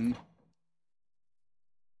broken.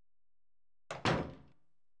 Oh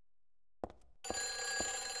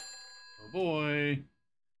boy.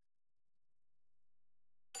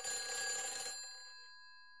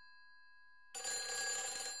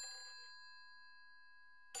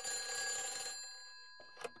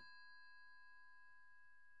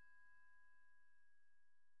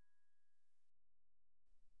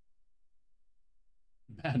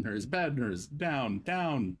 Bad nurse, down.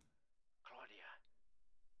 Claudia.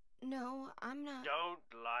 No, I'm not. Don't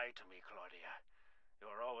lie to me, Claudia.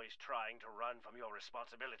 You're always trying to run from your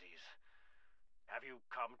responsibilities. Have you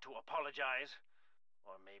come to apologize?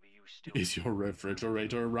 Or maybe you still... Is your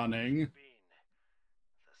refrigerator running?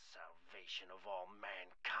 The salvation of all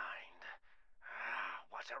mankind. Ah,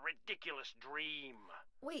 what a ridiculous dream.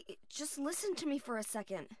 Wait, just listen to me for a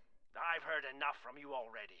second. I've heard enough from you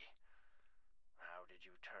already. How did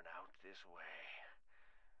you turn out this way?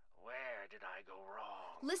 Where did I go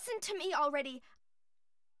wrong? Listen to me already.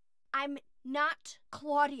 I'm not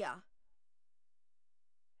Claudia.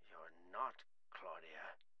 You're not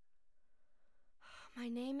Claudia. My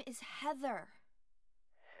name is Heather.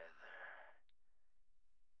 Heather.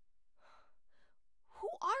 Who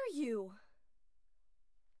are you?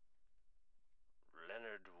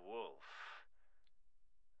 Leonard Wolf.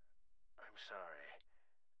 I'm sorry.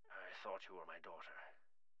 I thought you were my daughter.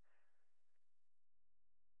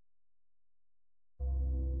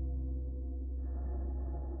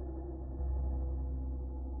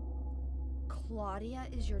 Claudia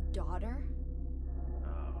is your daughter?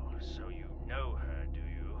 Oh, so you know her, do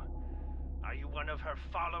you? Are you one of her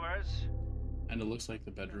followers? And it looks like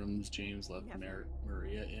the bedrooms James left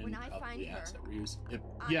Maria in. When I find her, asset reuse.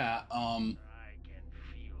 Yeah, I can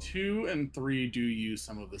feel 2 and 3 do use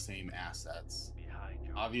some of the same assets. behind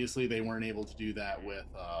your... Obviously, they weren't able to do that with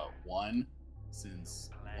 1,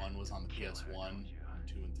 since 1 was on the PS1, and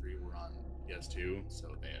 2 and 3 were on PS2,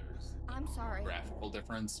 so there's I'm sorry. graphical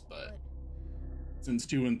difference, but since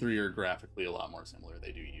 2 and 3 are graphically a lot more similar,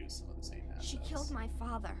 they do use some of the same assets. She killed my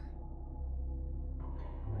father.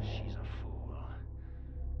 She's a fool.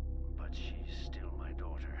 But she's still my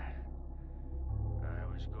daughter. I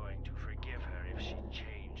was going to forgive her if she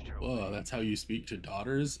changed her Whoa, ways. that's how you speak to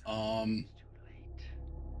daughters? It's too late.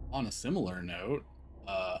 On a similar note,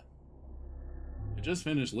 I just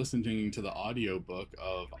finished listening to the audiobook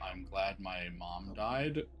of I'm Glad My Mom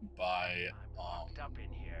Died by I'm locked up in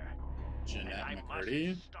here. Jeanette and I McCurdy.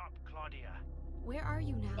 must stop Claudia. Where are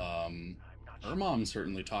you now? I'm not Her sure. mom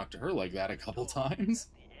certainly talked to her like that a couple times.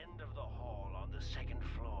 The end of the hall on the second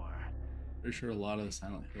floor. Pretty sure a lot of the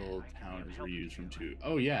Silent Hill town is reused from 2.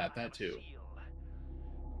 Oh yeah, that too.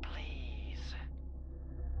 Please.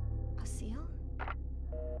 A seal?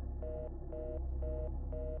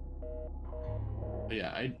 But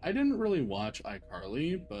yeah, I didn't really watch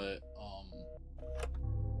iCarly, but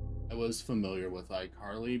I was familiar with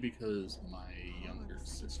iCarly because my younger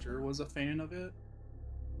sister was a fan of it.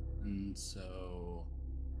 And so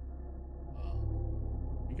I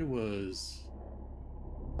think it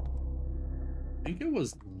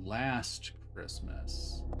was last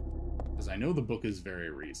Christmas, because I know the book is very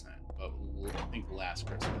recent, but I think last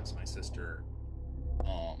Christmas my sister,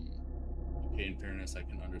 okay, in fairness, I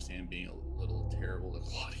can understand being a little terrible to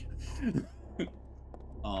Claudia.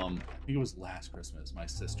 I think it was last Christmas my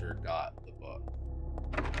sister got the book,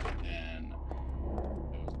 and I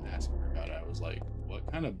was asking her about it. I was like, what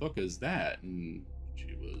kind of book is that? And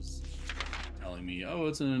she was telling me, oh,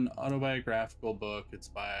 it's an autobiographical book. It's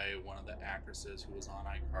by one of the actresses who was on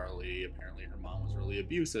iCarly. Apparently her mom was really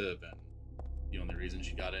abusive, and the only reason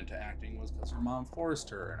she got into acting was because her mom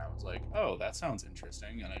forced her. And I was like, oh, that sounds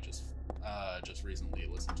interesting. And I just recently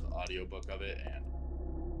listened to the audiobook of it, and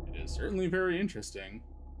it is certainly very interesting.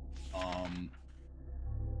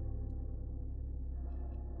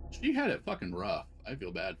 She had it fucking rough. I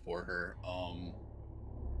feel bad for her.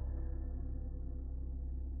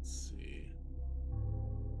 Let's see.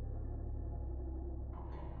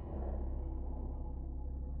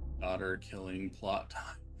 Daughter killing plot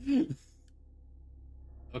time.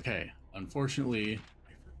 Okay, unfortunately,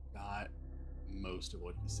 I forgot most of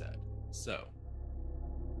what he said. So,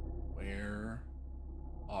 where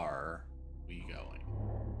are we going?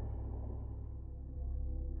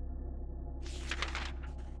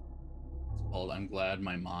 It's called I'm Glad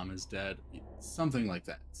My Mom Is Dead. Something like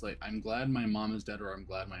that. It's like, I'm glad my mom is dead, or I'm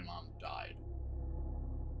glad my mom died.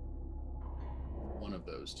 One of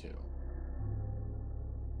those two.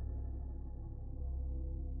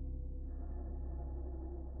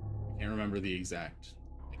 I can't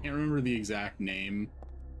remember the exact name,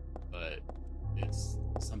 but it's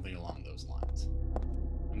something along those lines.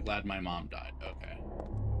 I'm glad my mom died. Okay.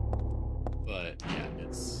 But yeah,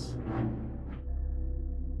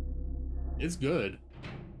 it's good.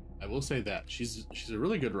 I will say that she's a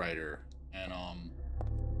really good writer, and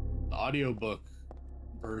the audiobook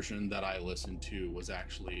version that I listened to was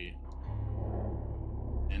actually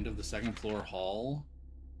End of the Second Floor Hall.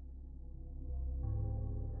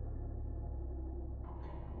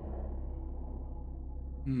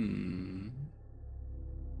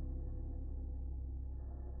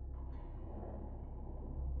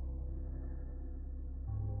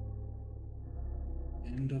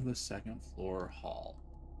 End of the Second Floor Hall.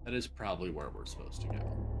 That is probably where we're supposed to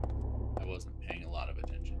go. I wasn't paying a lot of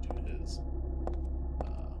attention to his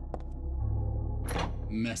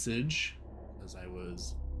message because I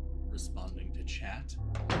was responding to chat.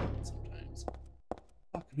 Sometimes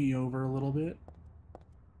fuck me over a little bit.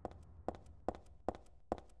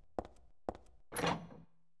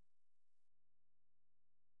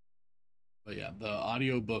 But yeah, the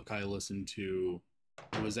audiobook I listened to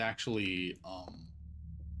was actually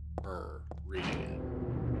her reading it,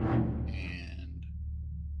 and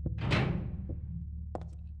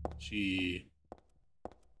she's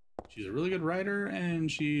a really good writer,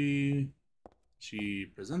 and she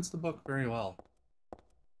presents the book very well.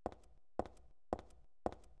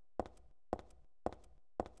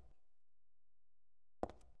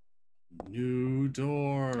 New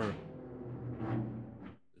door.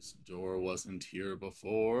 This door wasn't here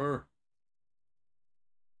before.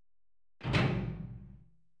 I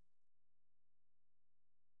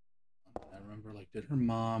remember, like, did her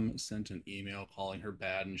mom send an email calling her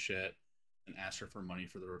bad and shit and asked her for money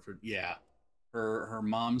for the refrigerator? Yeah. Her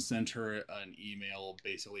mom sent her an email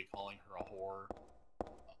basically calling her a whore.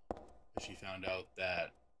 She found out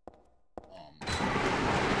that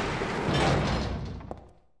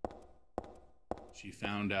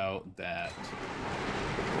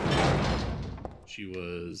she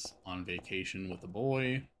was on vacation with a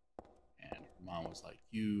boy, and her mom was like,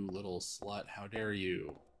 "You little slut, how dare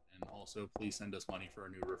you? And also, please send us money for a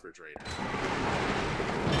new refrigerator."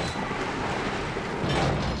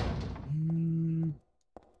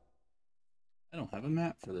 I don't have a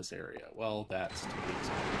map for this area. Well, that's to be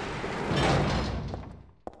expected.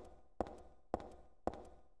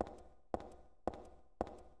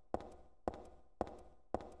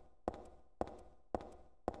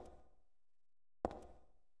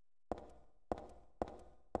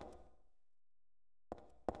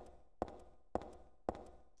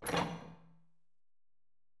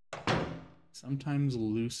 Sometimes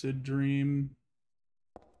lucid dream.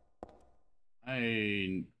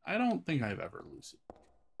 I don't think I've ever lucid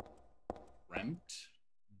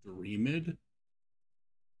dreamed.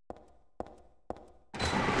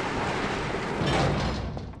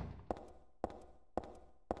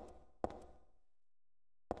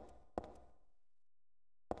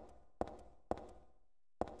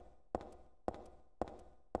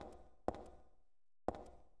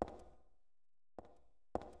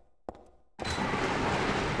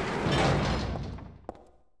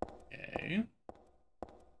 Okay.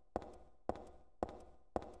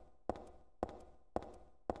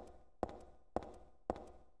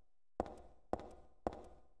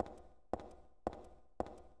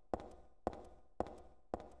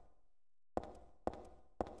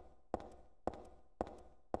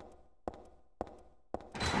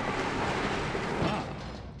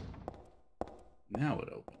 Now it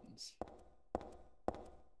opens.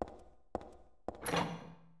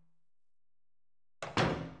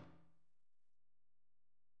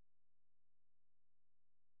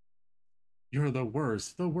 You're the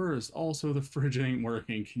worst. The worst. Also, the fridge ain't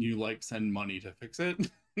working. Can you, like, send money to fix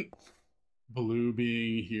it? Blue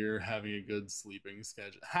being here, having a good sleeping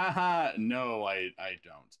schedule. Haha, no, I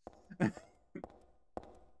don't.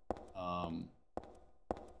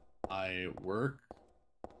 I work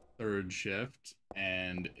third shift,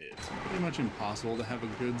 and it's pretty much impossible to have a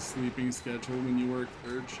good sleeping schedule when you work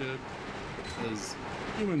third shift, because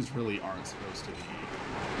humans really aren't supposed to be.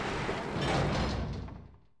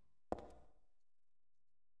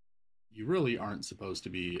 You really aren't supposed to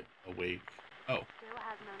be awake. Oh. Still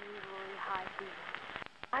has an unusually high fever.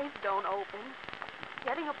 Eyes don't open.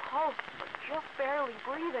 Getting a pulse, but just barely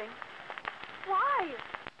breathing. Why?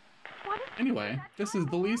 What is Anyway, this is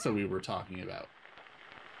the Lisa we were talking about.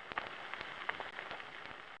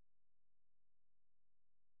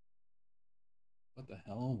 What the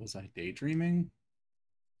hell? Was I daydreaming?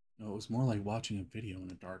 No, it was more like watching a video in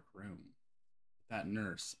a dark room. That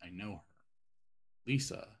nurse, I know her.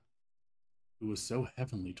 Lisa, who was so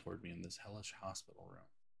heavenly toward me in this hellish hospital room.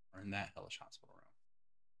 Or in that hellish hospital room.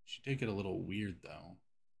 She did get a little weird, though.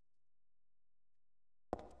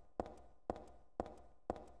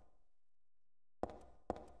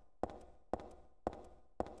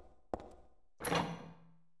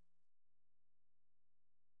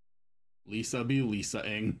 Lisa be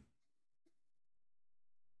Lisa-ing.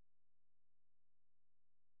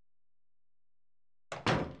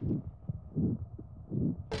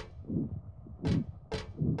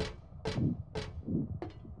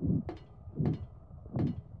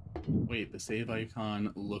 Wait, the save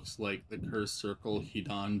icon looks like the cursed circle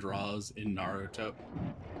Hidan draws in Naruto.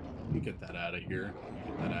 Let me get that out of here.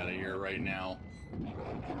 Get that out of here right now.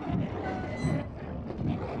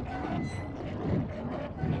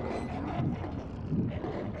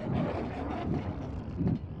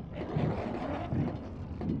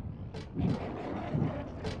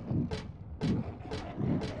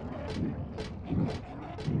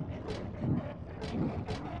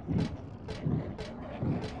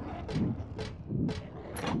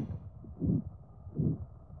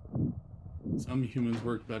 Some humans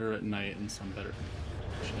work better at night and some better.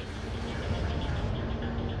 Shit.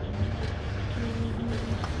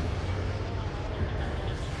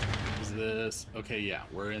 Is this okay? Yeah,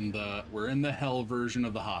 we're in the hell version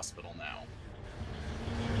of the hospital now.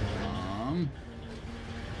 Oh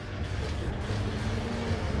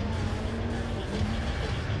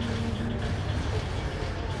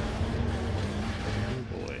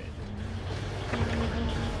boy.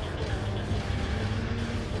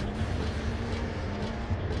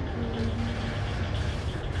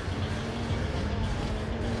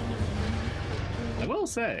 I will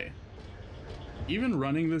say, even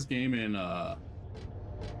running this game in a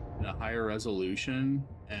higher resolution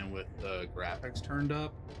and with the graphics turned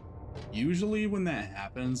up, usually when that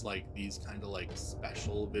happens, like these kind of like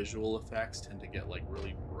special visual effects tend to get like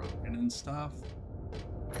really broken and stuff.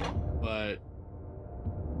 But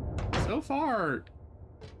so far,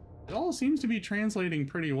 it all seems to be translating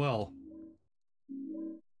pretty well.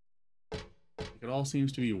 It all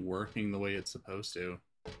seems to be working the way it's supposed to.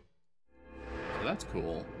 So that's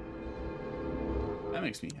cool. That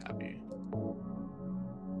makes me happy.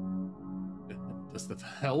 Does the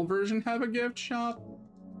hell version have a gift shop?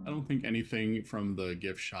 I don't think anything from the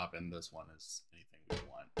gift shop in this one is anything we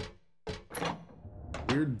want.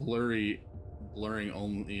 Weird blurring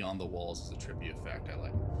only on the walls is a trippy effect I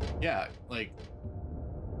like. Yeah, like,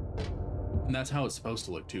 and that's how it's supposed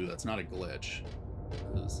to look too. That's not a glitch.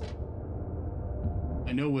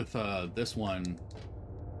 I know with this one,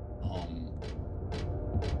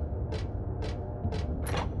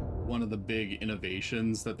 one of the big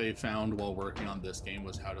innovations that they found while working on this game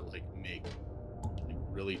was how to like make like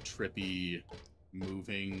really trippy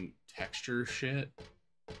moving texture shit,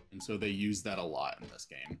 and so they use that a lot in this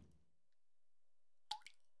game.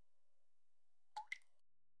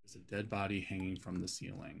 There's a dead body hanging from the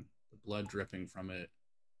ceiling. The blood dripping from it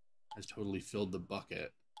has totally filled the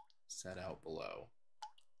bucket set out below.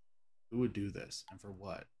 Who would do this, and for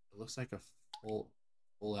what? It looks like a full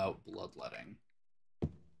out bloodletting.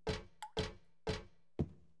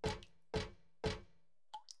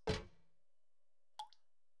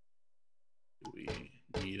 Do we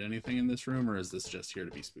need anything in this room, or is this just here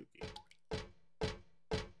to be spooky?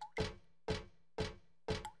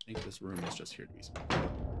 I think this room is just here to be spooky.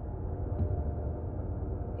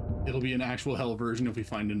 It'll be an actual hell version if we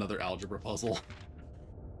find another algebra puzzle.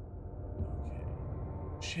 Okay.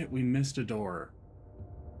 Shit, we missed a door.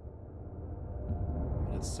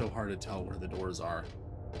 But it's so hard to tell where the doors are.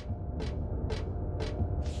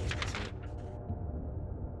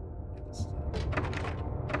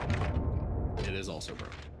 It is also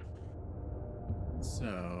broken.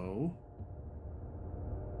 So...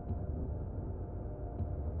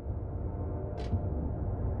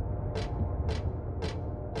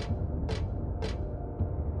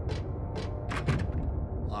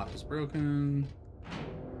 lock is broken.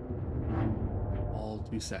 All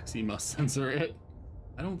too sexy must censor it.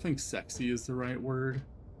 I don't think sexy is the right word.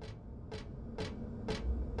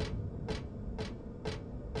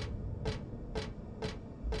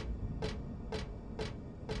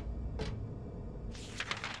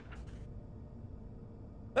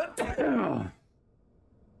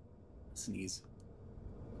 sneeze.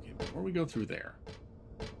 Okay, before we go through there,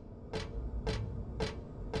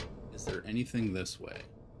 is there anything this way?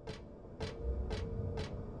 I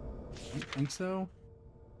don't think so.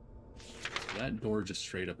 So that door just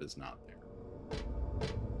straight up is not there.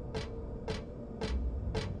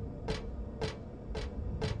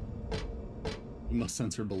 We must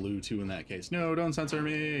censor Baloo too in that case. No, don't censor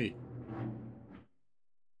me!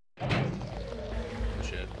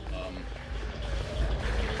 Shit.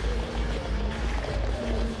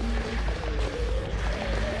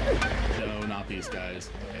 No, not these guys.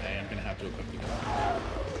 Okay, I'm gonna have to equip the gun.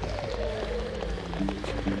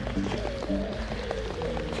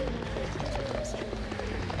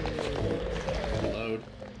 Reload.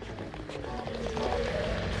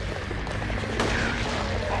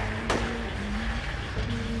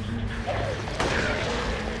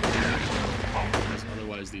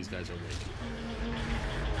 Otherwise, these guys are waiting.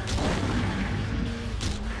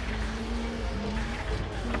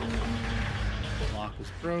 Lock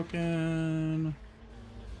was broken.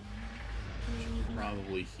 Should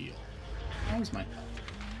probably heal. How's my health?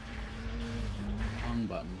 Wrong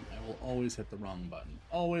button. I will always hit the wrong button.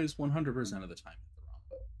 Always, 100% of the time, hit the wrong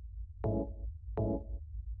button.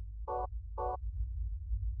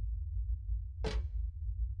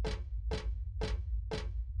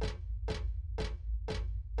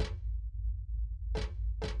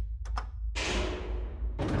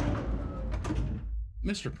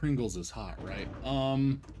 Mr. Pringles is hot, right?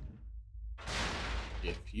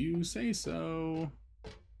 If you say so.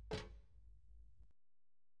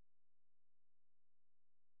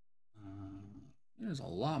 There's a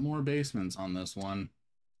lot more basements on this one.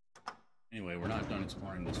 Anyway, we're not done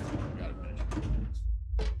exploring this floor. We gotta finish this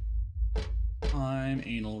floor. I'm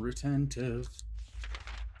anal retentive.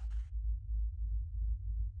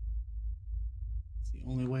 It's the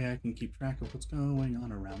only way I can keep track of what's going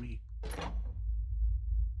on around me.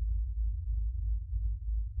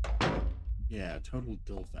 Yeah, total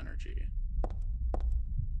DILF energy.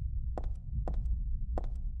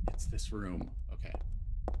 It's this room. Okay.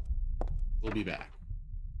 We'll be back.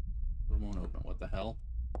 Door won't open. What the hell?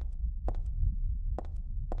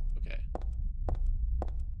 Okay.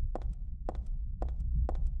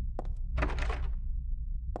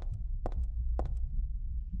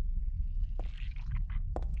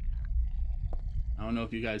 I don't know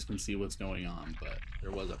if you guys can see what's going on, but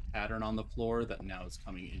there was a pattern on the floor that now is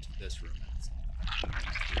coming into this room.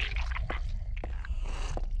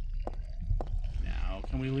 Now,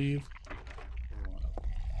 can we leave?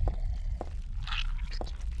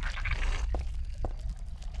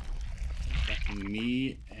 Infecting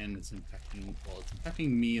me, and it's infecting, well, it's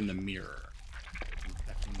infecting me in the mirror. It's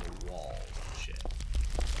infecting the walls and shit.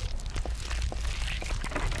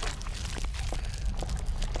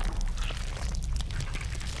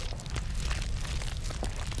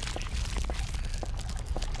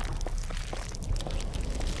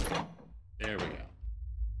 There we go.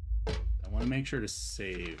 I want to make sure to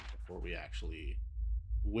save before we actually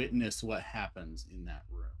witness what happens in that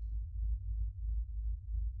room.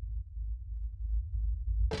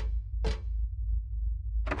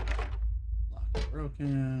 Lock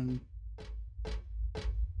broken.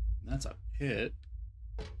 And that's a pit.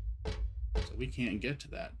 So we can't get to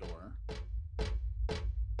that door.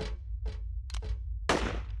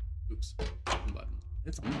 Oops. Wrong button.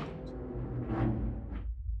 It's unlocked.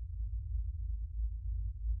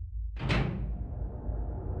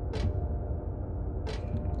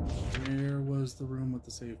 Where was the room with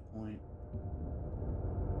the save point? And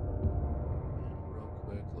real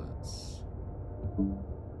quick, let's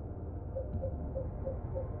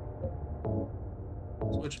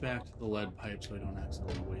switch back to the lead pipe so I don't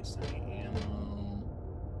accidentally waste any ammo.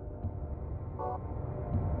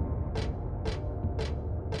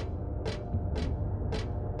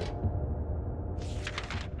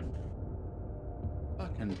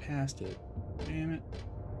 Fucking passed it. Damn it.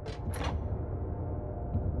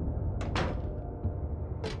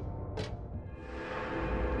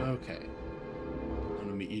 Okay. I'm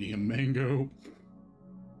gonna be eating a mango.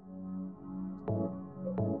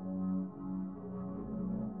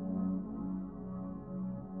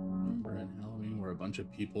 Remember in Halloween where a bunch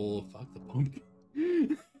of people fuck the pumpkin?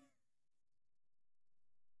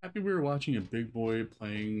 Happy we were watching a big boy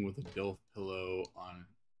playing with a DILF pillow on,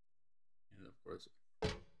 and of course.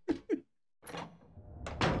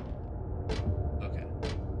 Okay.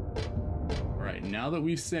 Alright, now that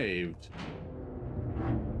we've saved,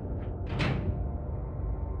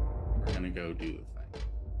 we're gonna go do the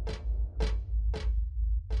thing.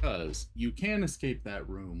 Because you can escape that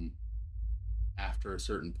room after a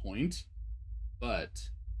certain point, but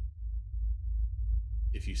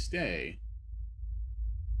if you stay,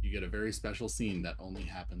 you get a very special scene that only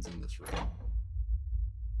happens in this room.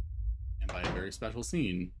 And by a very special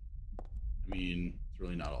scene, I mean, it's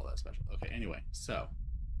really not all that special. Okay, anyway, so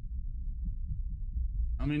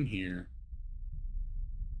come in here.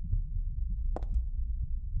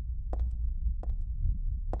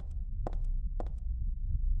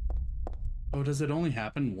 Oh, does it only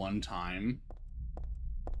happen one time?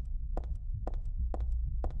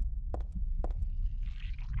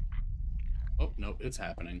 Oh, no, it's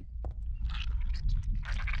happening.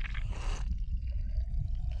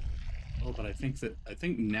 Oh, but I think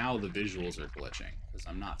now the visuals are glitching because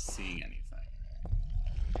I'm not seeing anything.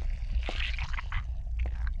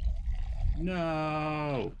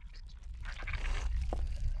 No.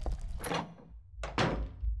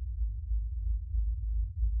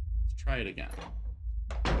 Let's try it again.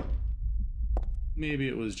 Maybe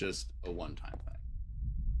it was just a one-time thing.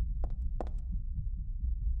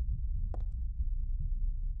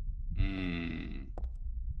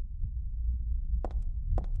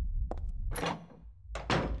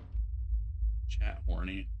 Chat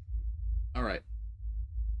horny. All right.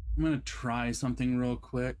 I'm going to try something real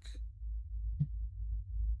quick.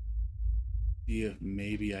 See if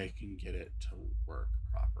maybe I can get it to work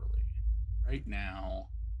properly. Right now,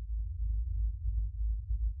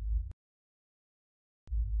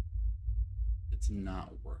 it's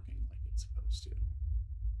not working like it's supposed to.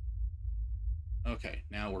 Okay,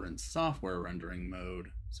 now we're in software rendering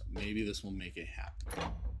mode, so maybe this will make it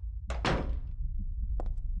happen.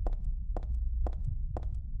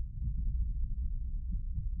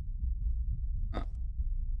 Huh.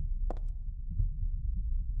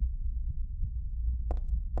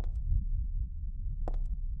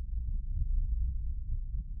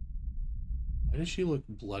 Why does she look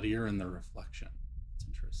bloodier in the reflection? That's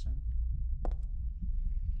interesting.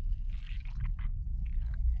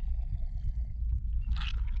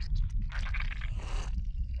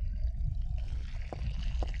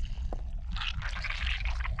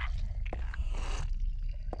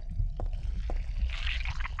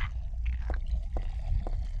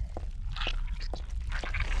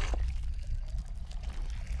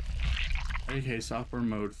 Okay, software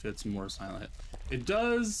mode fits more silent. It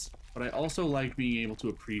does, but I also like being able to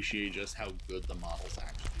appreciate just how good the models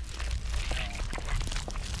actually are.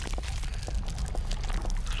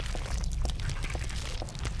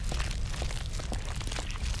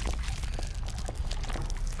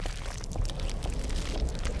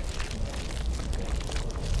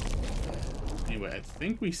 Anyway, I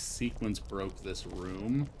think we sequence broke this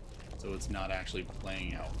room, so it's not actually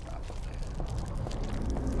playing out properly.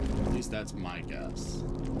 At least that's my guess.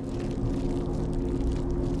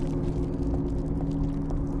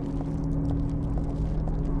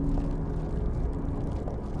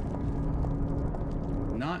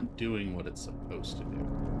 Not doing what it's supposed to do.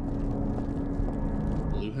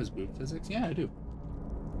 Blue has boob physics? Yeah, I do.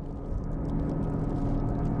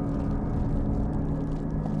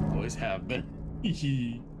 Always have been.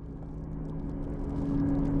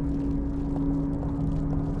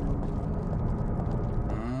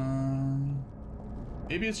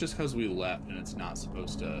 Maybe it's just because we left and it's not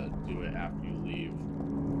supposed to do it after you leave.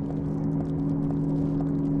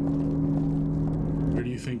 Where do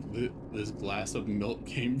you think this glass of milk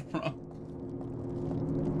came from?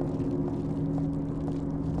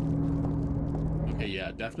 Okay,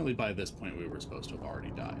 yeah, definitely by this point we were supposed to have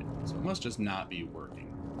already died. So it must just not be working.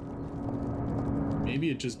 Maybe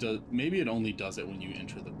it just does, maybe it only does it when you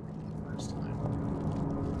enter the room the first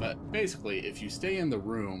time. But basically, if you stay in the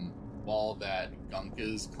room while that gunk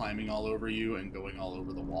is climbing all over you and going all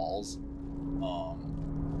over the walls,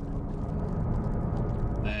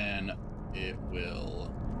 then it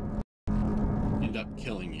will end up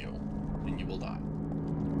killing you and you will die.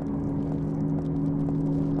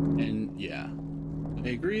 And yeah, I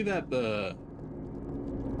agree that the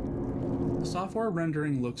software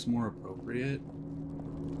rendering looks more appropriate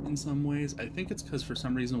in some ways. I think it's because for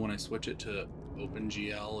some reason when I switch it to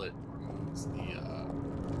OpenGL, it removes the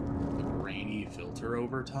grainy filter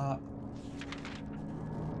over top.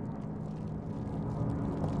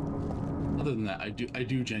 Other than that, I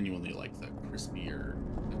do genuinely like the crisper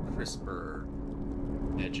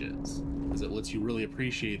edges, because it lets you really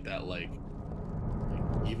appreciate that, like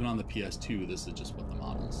even on the PS2, this is just what the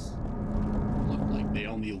models look like. They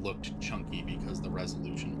only looked chunky because the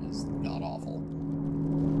resolution was god-awful.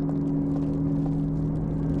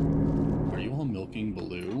 Are you all milking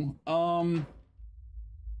Baloo?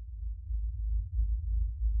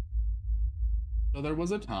 So there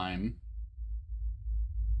was a time.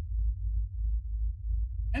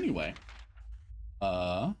 Anyway,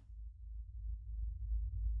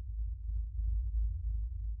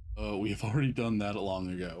 We have already done that long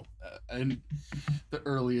ago, in the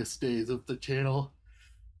earliest days of the channel.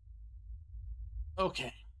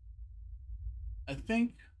 Okay. I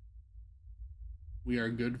think we are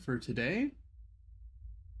good for today.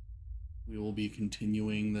 We will be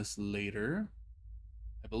continuing this later.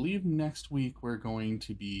 I believe next week we're going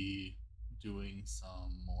to be doing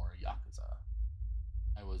some more Yakuza.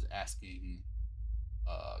 I was asking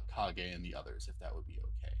Kage and the others if that would be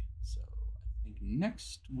okay. So I think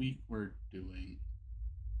next week we're doing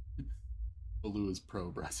Baloo is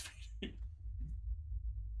pro breastfeeding.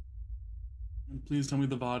 And please tell me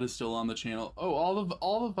the VOD is still on the channel. Oh, all the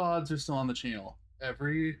VODs are still on the channel.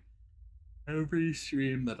 Every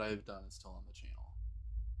stream that I've done is still on the channel.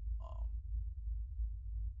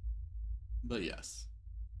 But yes,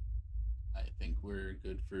 I think we're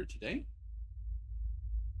good for today.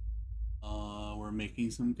 We're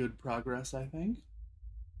making some good progress, I think.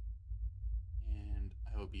 And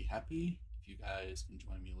I will be happy if you guys can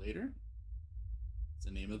join me later. What's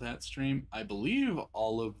the name of that stream? I believe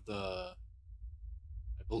all of the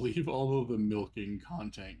milking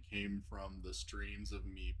content came from the streams of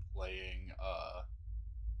me playing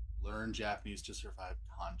Learn Japanese to Survive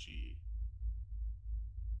Kanji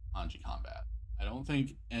combat. I don't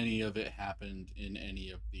think any of it happened in any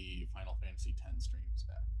of the Final Fantasy X streams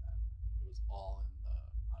back then. It was all in the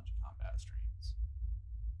kanji combat streams.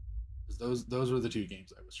 Because those were the two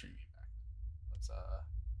games I was streaming back then.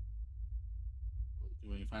 I was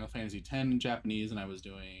doing Final Fantasy X in Japanese, and I was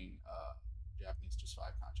doing Japanese to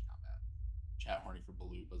Survive kanji combat. Chat horny for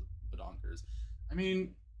Baloo badonkers. I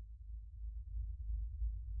mean,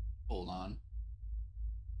 hold on.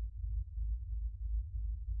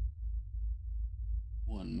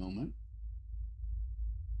 One moment.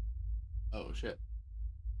 Oh shit.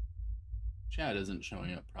 Chat isn't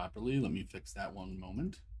showing up properly. Let me fix that one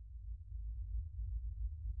moment.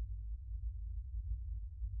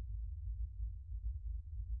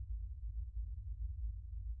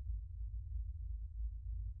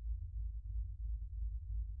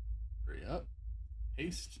 Hurry up.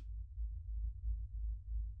 Paste.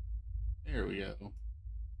 There we go.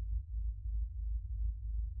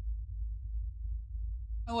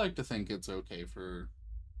 I like to think it's okay for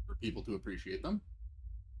people to appreciate them.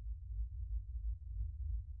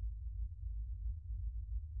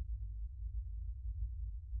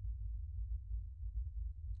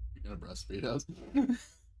 You're gonna breastfeed us?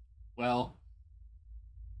 Well,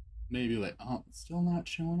 maybe like, oh, it's still not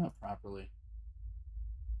showing up properly.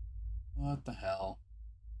 What the hell?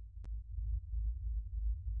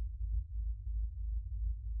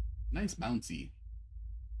 Nice bouncy.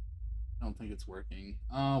 I don't think it's working.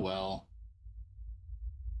 Oh, well.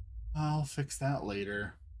 I'll fix that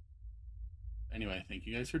later. Anyway, thank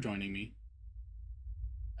you guys for joining me.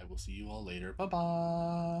 I will see you all later.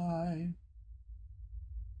 Bye-bye.